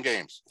 41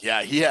 games.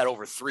 Yeah, he had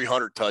over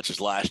 300 touches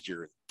last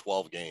year in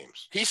 12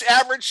 games. He's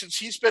averaged, since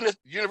he's been at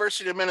the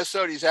University of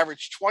Minnesota, he's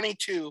averaged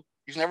 22.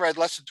 He's never had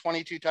less than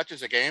 22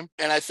 touches a game.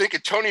 And I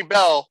think Tony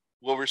Bell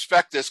will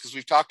respect this because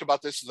we've talked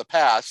about this in the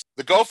past.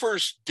 The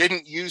Gophers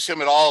didn't use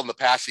him at all in the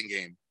passing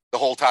game the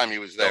whole time he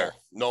was there.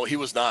 No, he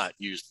was not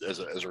used as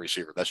a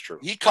receiver. That's true.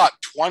 He caught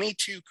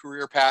 22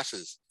 career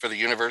passes for the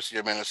University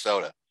of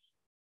Minnesota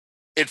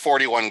in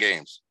 41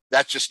 games.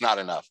 That's just not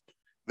enough.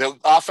 The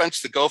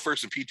offense, the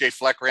Gophers and PJ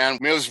Fleck ran,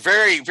 it was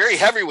very, very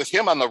heavy with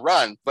him on the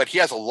run, but he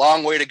has a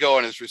long way to go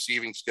in his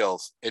receiving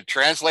skills. And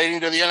translating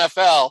to the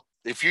NFL,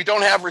 if you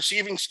don't have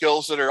receiving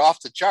skills that are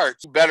off the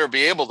charts, you better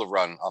be able to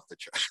run off the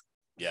charts.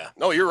 Yeah,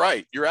 no, you're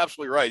right. You're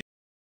absolutely right.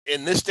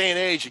 In this day and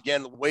age,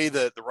 again, the way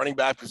the running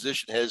back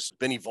position has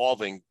been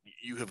evolving,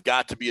 you have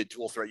got to be a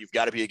dual threat. You've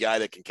got to be a guy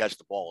that can catch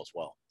the ball as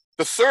well.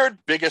 The third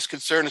biggest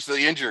concern is the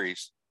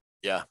injuries.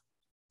 Yeah.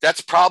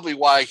 That's probably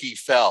why he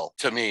fell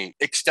to me.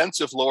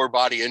 Extensive lower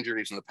body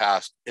injuries in the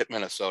past at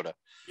Minnesota.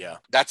 Yeah.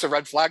 That's a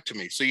red flag to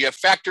me. So you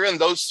factor in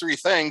those 3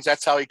 things.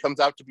 That's how he comes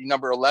out to be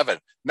number 11.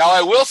 Now,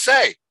 I will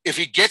say, if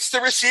he gets the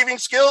receiving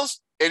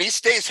skills and he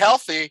stays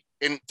healthy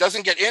and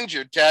doesn't get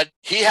injured, Ted,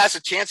 he has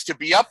a chance to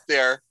be up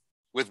there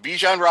with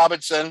Bijan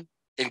Robinson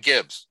and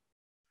Gibbs.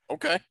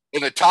 Okay.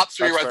 In the top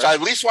 3 rounds. I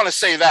at least want to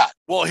say that.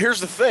 Well, here's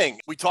the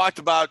thing. We talked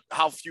about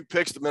how few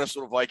picks the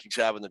Minnesota Vikings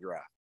have in the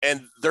draft.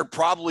 And they're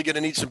probably going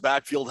to need some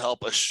backfield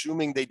help,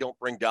 assuming they don't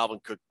bring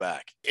Dalvin Cook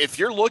back. If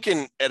you're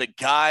looking at a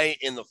guy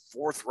in the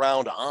 4th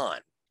round on,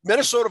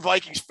 Minnesota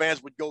Vikings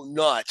fans would go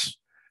nuts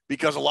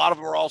because a lot of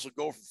them are also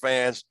Gopher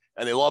fans,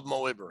 and they love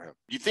Mo Ibrahim.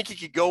 Do you think he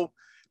could go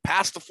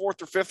past the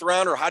 4th or 5th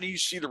round, or how do you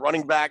see the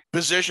running back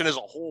position as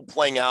a whole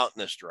playing out in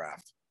this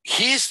draft?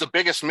 He's the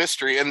biggest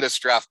mystery in this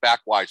draft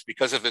back-wise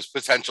because of his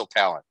potential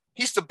talent.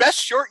 He's the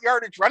best short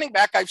yardage running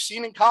back I've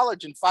seen in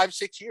college in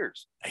 5-6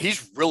 years.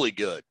 He's really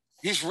good.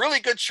 He's really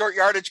good short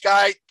yardage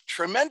guy,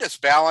 tremendous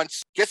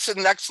balance, gets to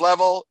the next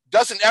level,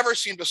 doesn't ever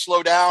seem to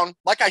slow down.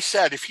 Like I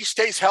said, if he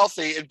stays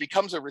healthy and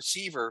becomes a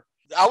receiver,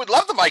 I would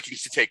love the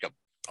Vikings to take him.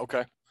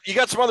 Okay. You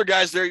got some other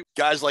guys there,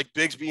 guys like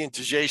Bigsby and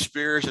Tajay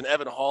Spears and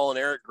Evan Hall and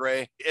Eric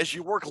Gray. As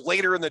you work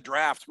later in the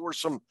draft, who are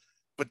some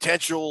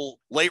potential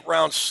late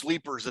round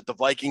sleepers that the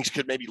Vikings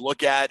could maybe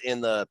look at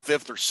in the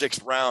 5th or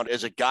 6th round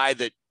as a guy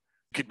that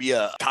could be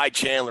a Ty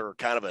Chandler or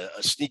kind of a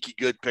sneaky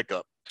good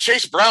pickup?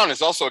 Chase Brown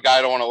is also a guy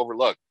I don't want to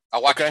overlook. I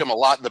watched him a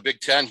lot in the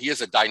Big Ten. He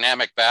is a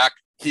dynamic back.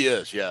 He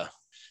is, yeah.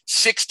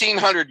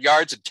 1,600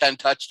 yards and 10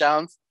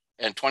 touchdowns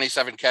and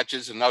 27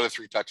 catches, another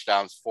 3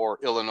 touchdowns for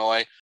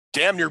Illinois.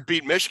 Damn near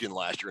beat Michigan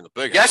last year in the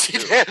Big Yes, he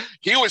did.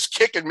 He was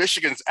kicking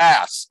Michigan's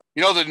ass.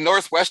 You know, the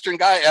Northwestern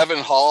guy, Evan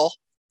Hall.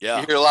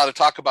 Yeah. You hear a lot of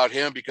talk about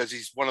him because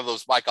he's one of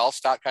those Mike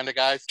Allstott kind of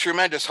guys.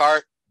 Tremendous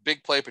heart,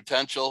 big play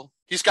potential.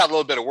 He's got a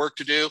little bit of work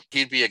to do.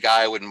 He'd be a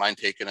guy I wouldn't mind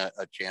taking a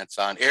chance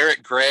on.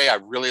 Eric Gray, I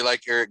really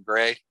like Eric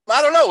Gray.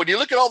 I don't know. When you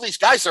look at all these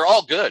guys, they're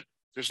all good.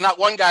 There's not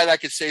one guy that I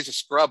could say is a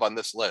scrub on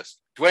this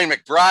list. Dwayne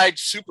McBride,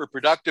 super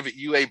productive at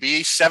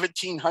UAB,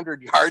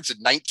 1,700 yards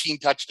and 19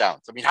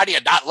 touchdowns. I mean, how do you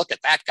not look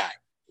at that guy?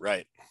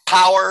 Right.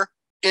 Power,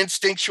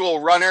 instinctual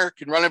runner,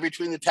 can run in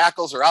between the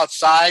tackles or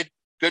outside,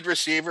 good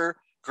receiver,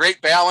 great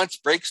balance,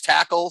 breaks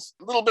tackles.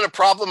 A little bit of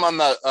problem on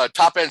the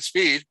top end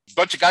speed. A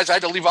bunch of guys I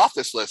had to leave off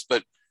this list,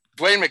 but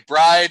Dwayne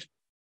McBride,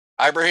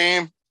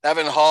 Ibrahim,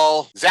 Evan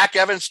Hall, Zach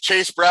Evans,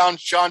 Chase Brown,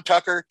 Sean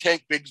Tucker,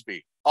 Tank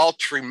Bigsby. All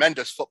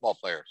tremendous football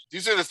players.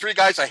 These are the three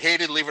guys I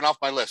hated leaving off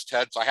my list,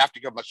 Ted, so I have to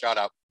give them a shout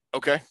out.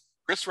 Okay.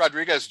 Chris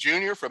Rodriguez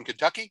Jr. from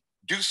Kentucky,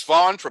 Deuce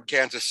Vaughn from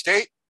Kansas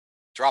State.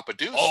 Drop a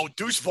deuce. Oh,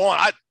 Deuce Vaughn.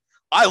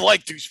 I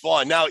like Deuce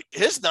Vaughn. Now,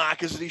 his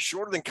knock is that he's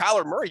shorter than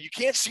Kyler Murray. You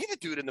can't see the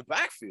dude in the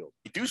backfield.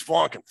 Deuce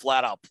Vaughn can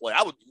flat out play.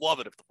 I would love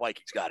it if the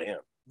Vikings got him.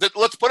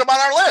 Let's put him on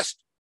our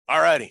list.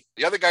 All righty.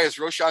 The other guy is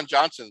Roshan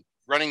Johnson,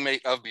 running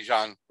mate of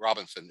Bijan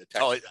Robinson.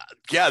 Oh,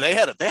 yeah, they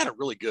had a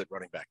really good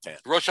running back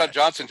tandem. Roshan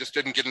Johnson just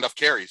didn't get enough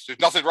carries. There's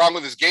nothing wrong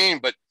with his game,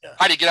 but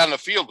how do you get on the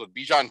field with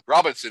Bijan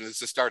Robinson as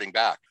the starting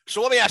back?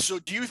 So let me ask,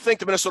 do you think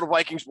the Minnesota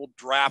Vikings will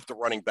draft a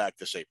running back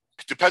this April?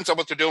 It depends on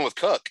what they're doing with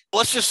Cook.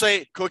 Let's just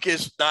say Cook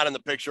is not in the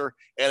picture,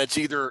 and it's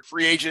either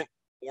free agent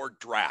or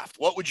draft.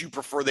 What would you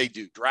prefer they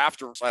do,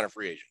 draft or sign a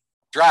free agent?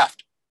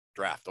 Draft.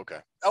 Draft, okay.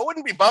 I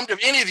wouldn't be bummed if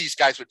any of these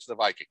guys went to the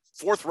Vikings.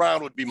 4th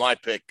round would be my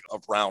pick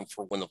of round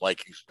for when the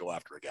Vikings go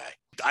after a guy.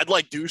 I'd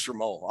like Deuce or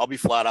Mo. I'll be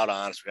flat out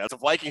honest with you. If the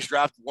Vikings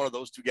draft one of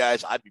those two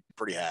guys, I'd be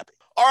pretty happy.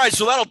 All right,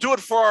 so that'll do it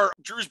for our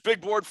Drew's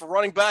Big Board for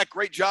running back.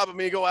 Great job,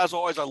 amigo. As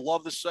always, I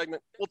love this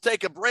segment. We'll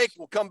take a break.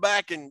 We'll come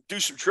back and do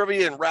some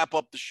trivia and wrap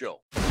up the show.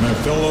 My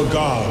fellow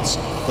gods,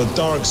 the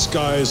dark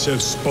skies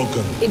have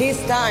spoken. It is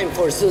time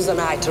for Susan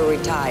and I to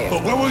retire.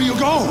 But where will you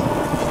go?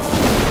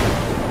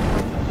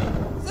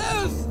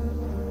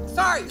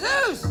 Sorry,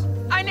 Zeus!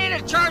 I need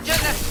a charge in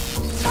the...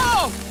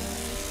 Oh!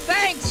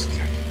 Thanks!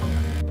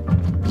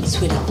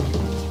 Sweetheart,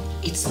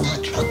 it's not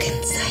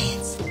rocket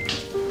science.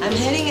 I'm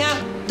heading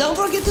out. Don't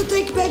forget to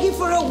take Peggy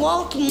for a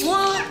walk.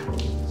 Mwah.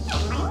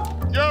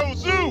 Yo,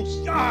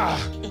 Zeus!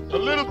 A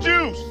little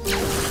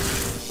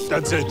juice!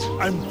 That's it.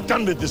 I'm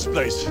done with this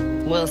place.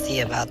 We'll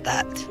see about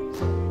that.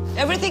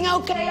 Everything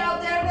okay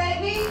out there,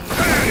 baby?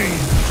 Hey!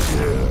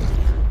 Yeah.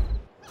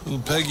 Little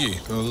Peggy,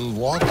 a little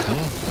walk,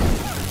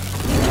 huh?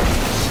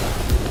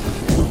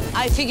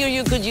 I figure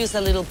you could use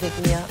a little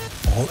pick-me-up.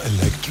 All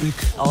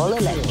electric? All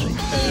electric.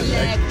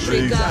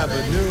 Electric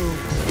Avenue.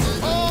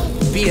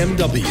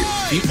 BMW,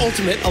 the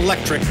ultimate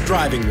electric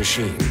driving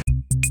machine.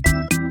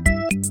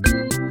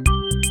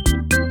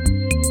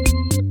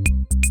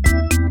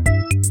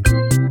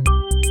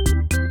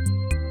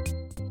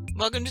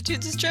 Welcome to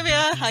Toons'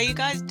 Trivia. How you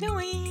guys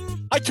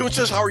doing? Hi,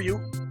 Toons. How are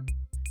you?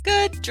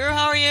 Good. Drew,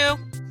 how are you?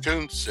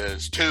 Toons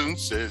says,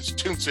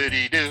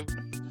 Toon-city-doo.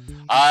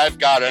 I've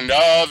got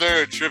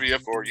another trivia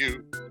for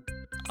you.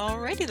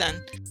 Alrighty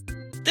then.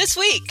 This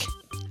week,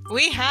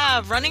 we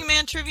have Running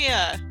Man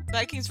Trivia,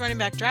 Vikings running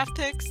back draft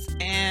picks,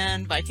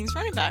 and Vikings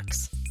running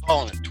backs.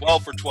 Calling it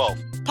 12 for 12.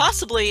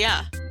 Possibly,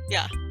 yeah.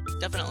 Yeah,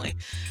 definitely.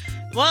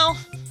 Well,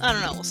 I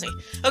don't know. We'll see.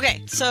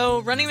 Okay,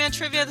 so Running Man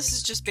Trivia. This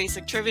is just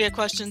basic trivia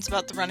questions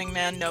about the Running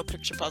Man. No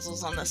picture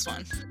puzzles on this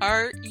one.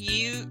 Are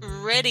you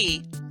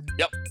ready?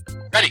 Yep.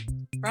 Ready.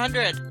 For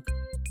 100.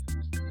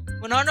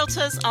 When Arnold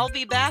says, "I'll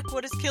be back,"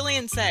 what does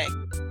Killian say?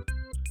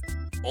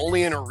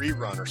 Only in a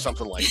rerun or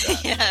something like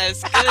that.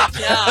 Yes, good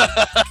job.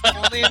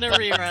 Only in a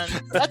rerun.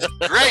 That's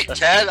great,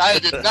 Ted. I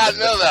did not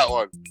know that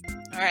one.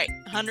 All right,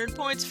 100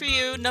 points for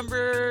you.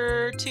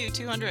 Number 2,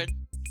 200.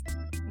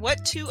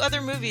 What 2 other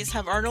movies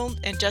have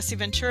Arnold and Jesse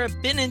Ventura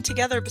been in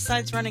together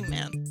besides Running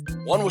Man?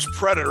 One was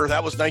Predator.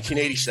 That was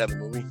 1987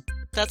 movie.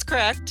 That's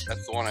correct.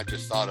 That's the one I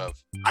just thought of.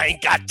 I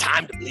ain't got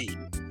time to bleed.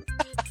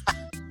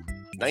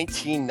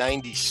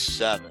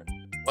 1997.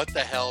 What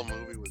the hell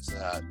movie was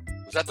that?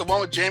 Was that the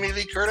one with Jamie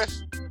Lee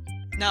Curtis?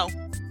 No.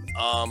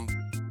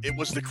 It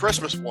was the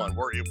Christmas one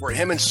where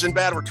him and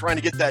Sinbad were trying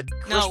to get that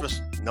Christmas.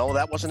 No,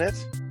 that wasn't it.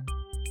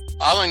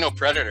 I only know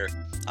Predator.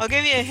 I'll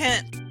give you a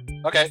hint.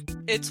 Okay.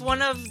 It's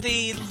one of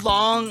the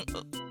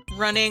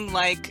long-running,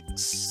 like,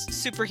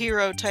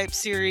 superhero type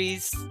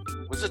series.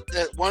 Was it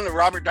the one that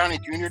Robert Downey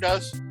Jr.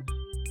 does?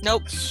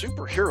 Nope.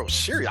 Superhero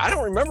series. I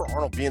don't remember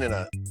Arnold being in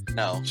a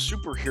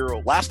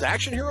superhero. Last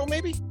Action Hero,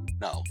 maybe?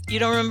 No. You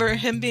don't remember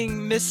him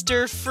being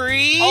Mr.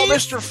 Freeze? Oh,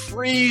 Mr.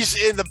 Freeze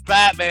in the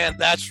Batman.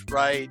 That's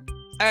right.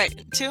 All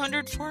right,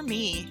 200 for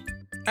me.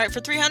 All right, for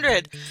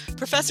 300,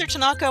 Professor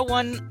Tanaka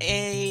won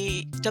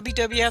a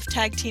WWF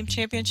Tag Team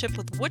Championship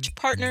with which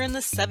partner in the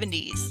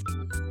 70s?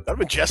 That would have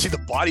been Jesse the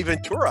Body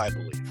Ventura, I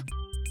believe.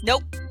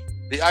 Nope.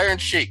 The Iron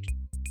Sheik.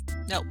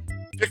 Nope.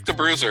 Vic the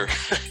Bruiser.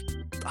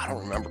 I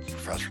don't remember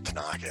Professor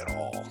Tanaka at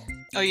all.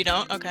 Oh, you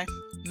don't? Okay.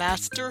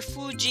 Master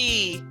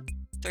Fuji.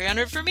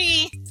 300 for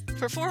me.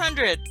 For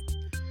 400,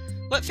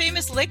 what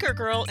famous Laker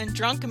girl and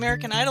drunk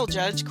American Idol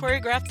judge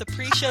choreographed the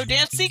pre-show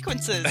dance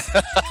sequences?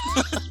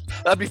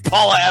 That'd be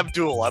Paula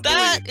Abdul, I believe.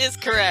 That is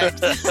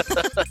correct.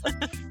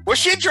 Was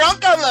she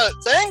drunk on the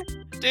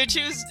thing? Dude,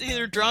 she was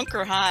either drunk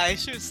or high.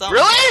 She was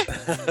something.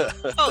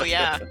 Really? Oh,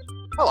 yeah.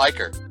 I like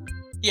her.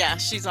 Yeah,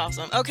 she's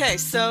awesome. Okay,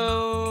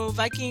 so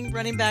Viking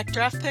running back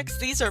draft picks.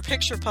 These are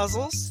picture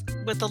puzzles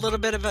with a little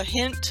bit of a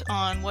hint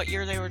on what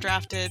year they were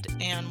drafted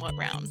and what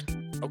round.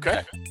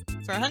 Okay.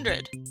 For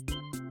 100.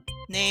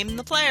 Name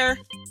the player.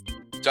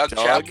 Doug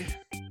Chapman.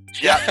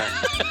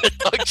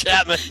 Doug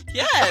Chapman.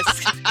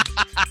 Yes.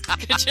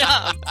 Good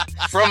job.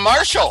 From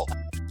Marshall.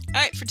 All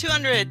right, for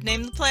 200,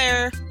 name the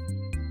player.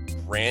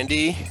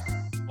 Randy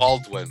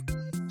Baldwin.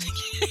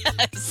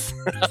 Yes.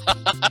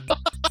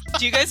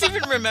 Do you guys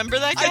even remember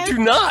that guy? I do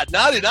not.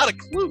 Not a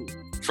clue.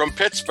 From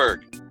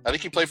Pittsburgh. I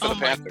think he played for the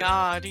Panthers. Oh my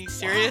God, are you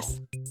serious?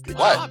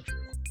 Wow. What?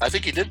 I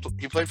think he did.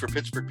 He played for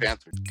Pittsburgh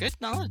Panthers. Good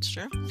knowledge,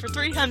 sure. For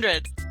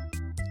 300.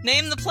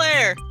 Name the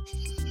player.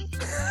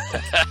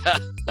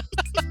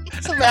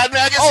 It's a Mad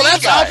Magazine. Oh,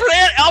 that's guy.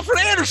 Alfred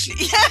Anderson.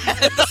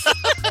 Yes.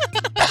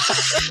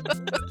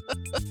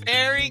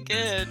 Very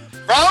good.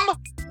 From?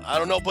 I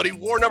don't know, but he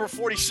wore number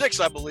 46,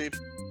 I believe.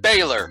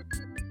 Baylor.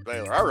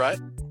 All right.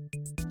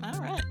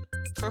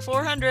 For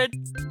 400.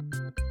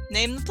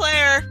 Name the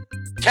player.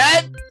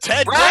 Ted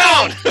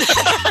Brown.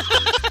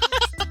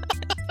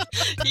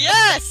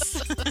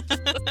 Yes.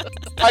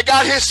 I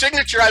got his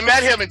signature. I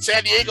met him in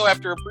San Diego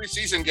after a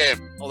preseason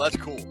game. Oh, that's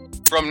cool.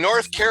 From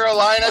North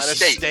Carolina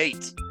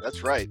State.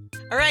 That's right.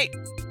 All right.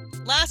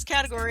 Last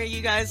category.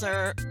 You guys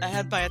are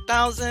ahead by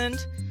 1,000.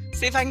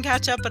 See if I can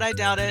catch up, but I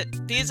doubt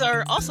it. These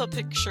are also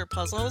picture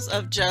puzzles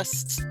of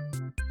just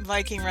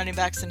Viking running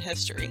backs in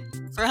history.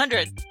 For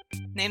 100.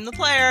 Name the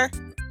player.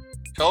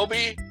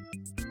 Kobe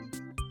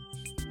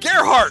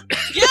Gerhart.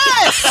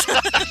 Yes.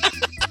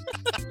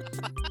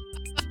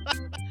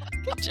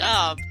 Good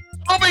job.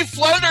 Kobe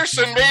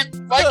Flenderson made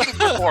Vikings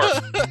before.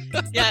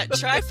 Yeah,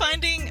 try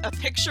finding a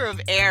picture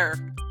of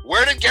air.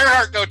 Where did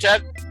Gerhart go,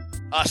 Ted?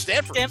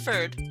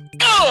 Stanford.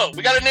 Oh,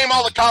 we got to name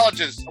all the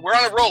colleges. We're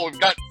on a roll. We've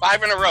got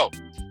 5 in a row.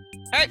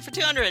 All right, for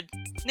 200.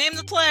 Name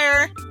the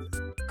player.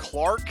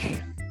 Clark.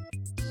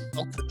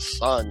 Something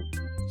son.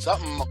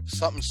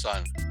 Something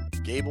son.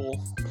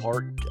 Gable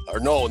Clark. Or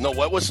no.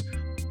 What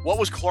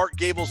was Clark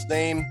Gable's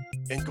name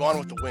in Gone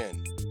with the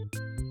Wind?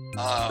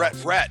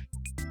 Brett.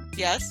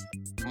 Yes.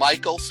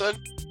 Michelson.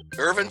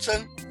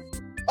 Irvinson.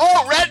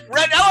 Oh,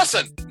 Rhett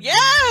Ellison.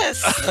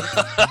 Yes.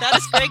 That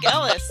is Greg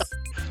Ellis.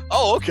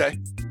 Oh, okay.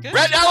 Good.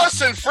 Rhett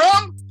Ellison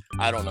from?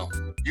 I don't know.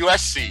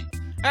 USC.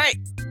 All right.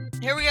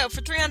 Here we go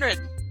for 300.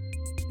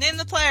 Name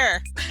the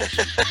player.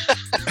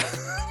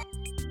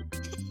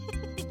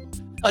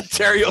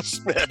 Ontario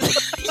Smith.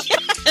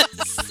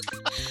 Yes.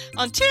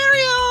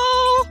 Ontario.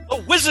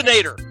 Oh,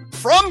 Whizzinator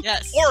from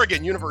Yes.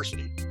 Oregon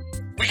University.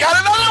 We got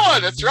another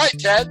one. That's right,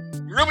 Ted.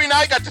 Ruby and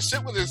I got to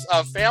sit with his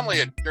family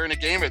during a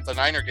game at the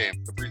Niner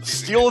game. The preseason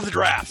Steal game. of the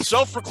draft.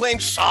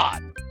 Self-proclaimed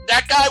sod.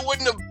 That guy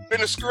wouldn't have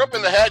been a screw up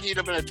in the head. He'd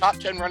have been a top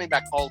 10 running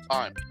back all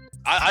time.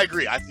 I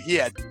agree. He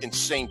had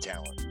insane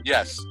talent.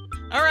 Yes.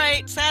 All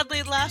right.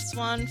 Sadly, last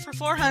one for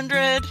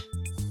 400.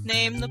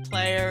 Name the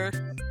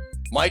player.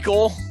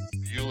 Michael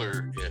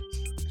Bueller.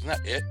 Isn't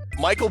that it?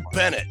 Michael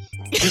Bennett.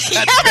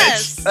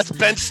 Yes. That's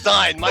Ben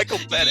Stein. Michael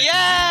Bennett.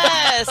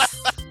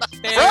 Yes.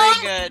 Very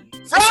good.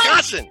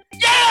 Wisconsin.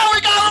 Yeah,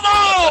 we got them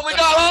all. We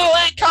got all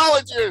 8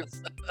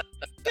 colleges.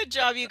 Good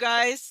job, you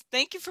guys.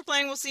 Thank you for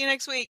playing. We'll see you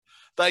next week.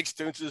 Thanks,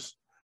 Toonces.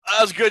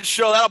 That was a good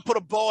show. That'll put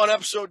a bow on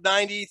episode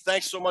 90.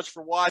 Thanks so much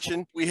for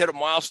watching. We hit a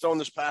milestone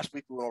this past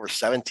week. We went over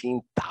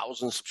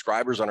 17,000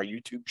 subscribers on our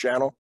YouTube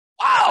channel.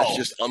 Wow. That's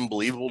just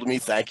unbelievable to me.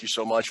 Thank you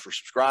so much for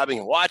subscribing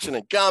and watching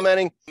and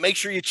commenting. Make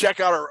sure you check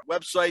out our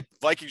website,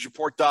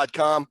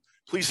 VikingsReport.com.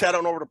 Please head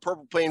on over to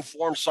Purple Plain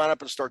Forum, sign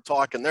up and start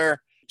talking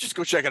there. Just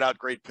go check it out.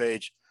 Great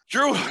page.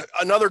 Drew,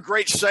 another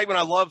great segment.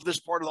 I love this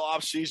part of the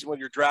offseason with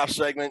your draft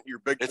segment, your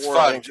big It's four.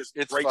 fun. I think just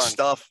It's great fun.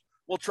 stuff.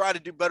 We'll try to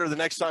do better the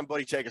next time,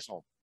 buddy. Take us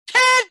home.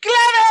 Ted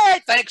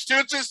Glennie! Thanks,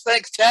 Toonces.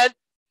 Thanks, Ted.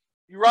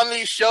 You run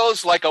these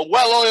shows like a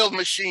well-oiled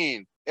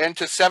machine. And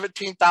to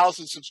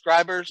 17,000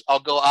 subscribers, I'll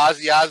go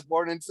Ozzy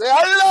Osbourne and say,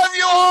 I love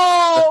you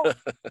all!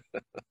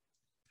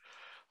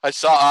 I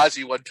saw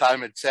Ozzy one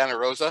time in Santa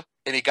Rosa,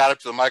 and he got up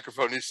to the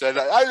microphone and he said,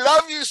 I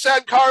love you,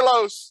 San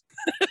Carlos.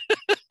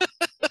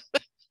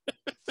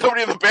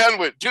 Somebody in the band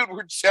went, dude,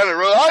 we're in Santa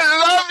Rosa.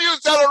 I love you,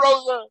 Santa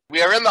Rosa.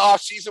 We are in the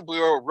off season. We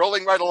are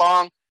rolling right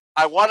along.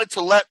 I wanted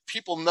to let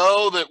people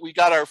know that we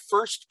got our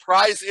first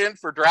prize in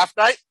for draft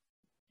night.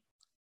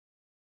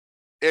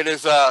 It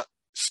is a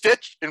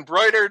stitched,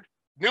 embroidered,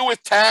 new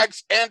with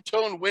tags,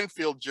 Antone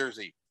Winfield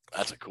jersey.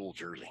 That's a cool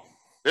jersey.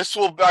 This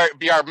will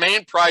be our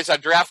main prize on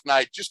draft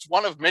night. Just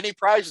one of many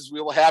prizes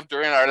we will have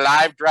during our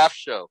live draft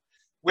show.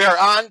 We are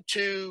on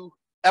to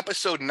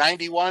episode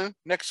 91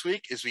 next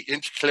week as we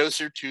inch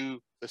closer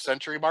to the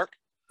century mark.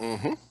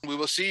 Mm-hmm. We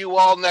will see you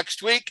all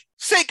next week.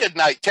 Say good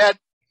night, Ted.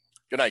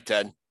 Good night,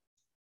 Ted.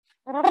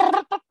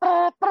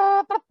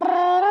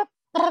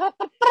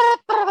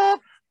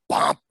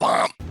 Bump,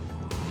 bump.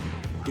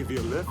 Give you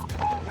a lift?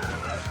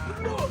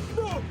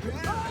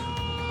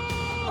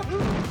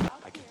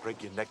 I can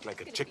break your neck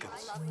like a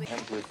chicken's. You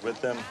can't live with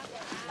them,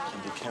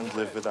 and you can't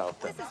live without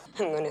them.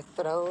 I'm gonna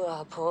throw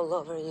up all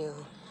over you.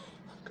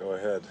 Go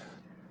ahead.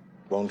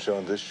 Won't show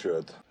on this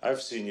shirt.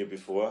 I've seen you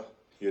before.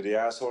 You're the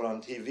asshole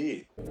on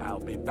TV. I'll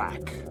be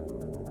back.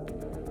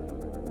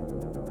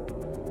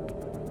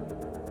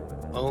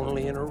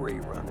 Only in a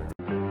rerun.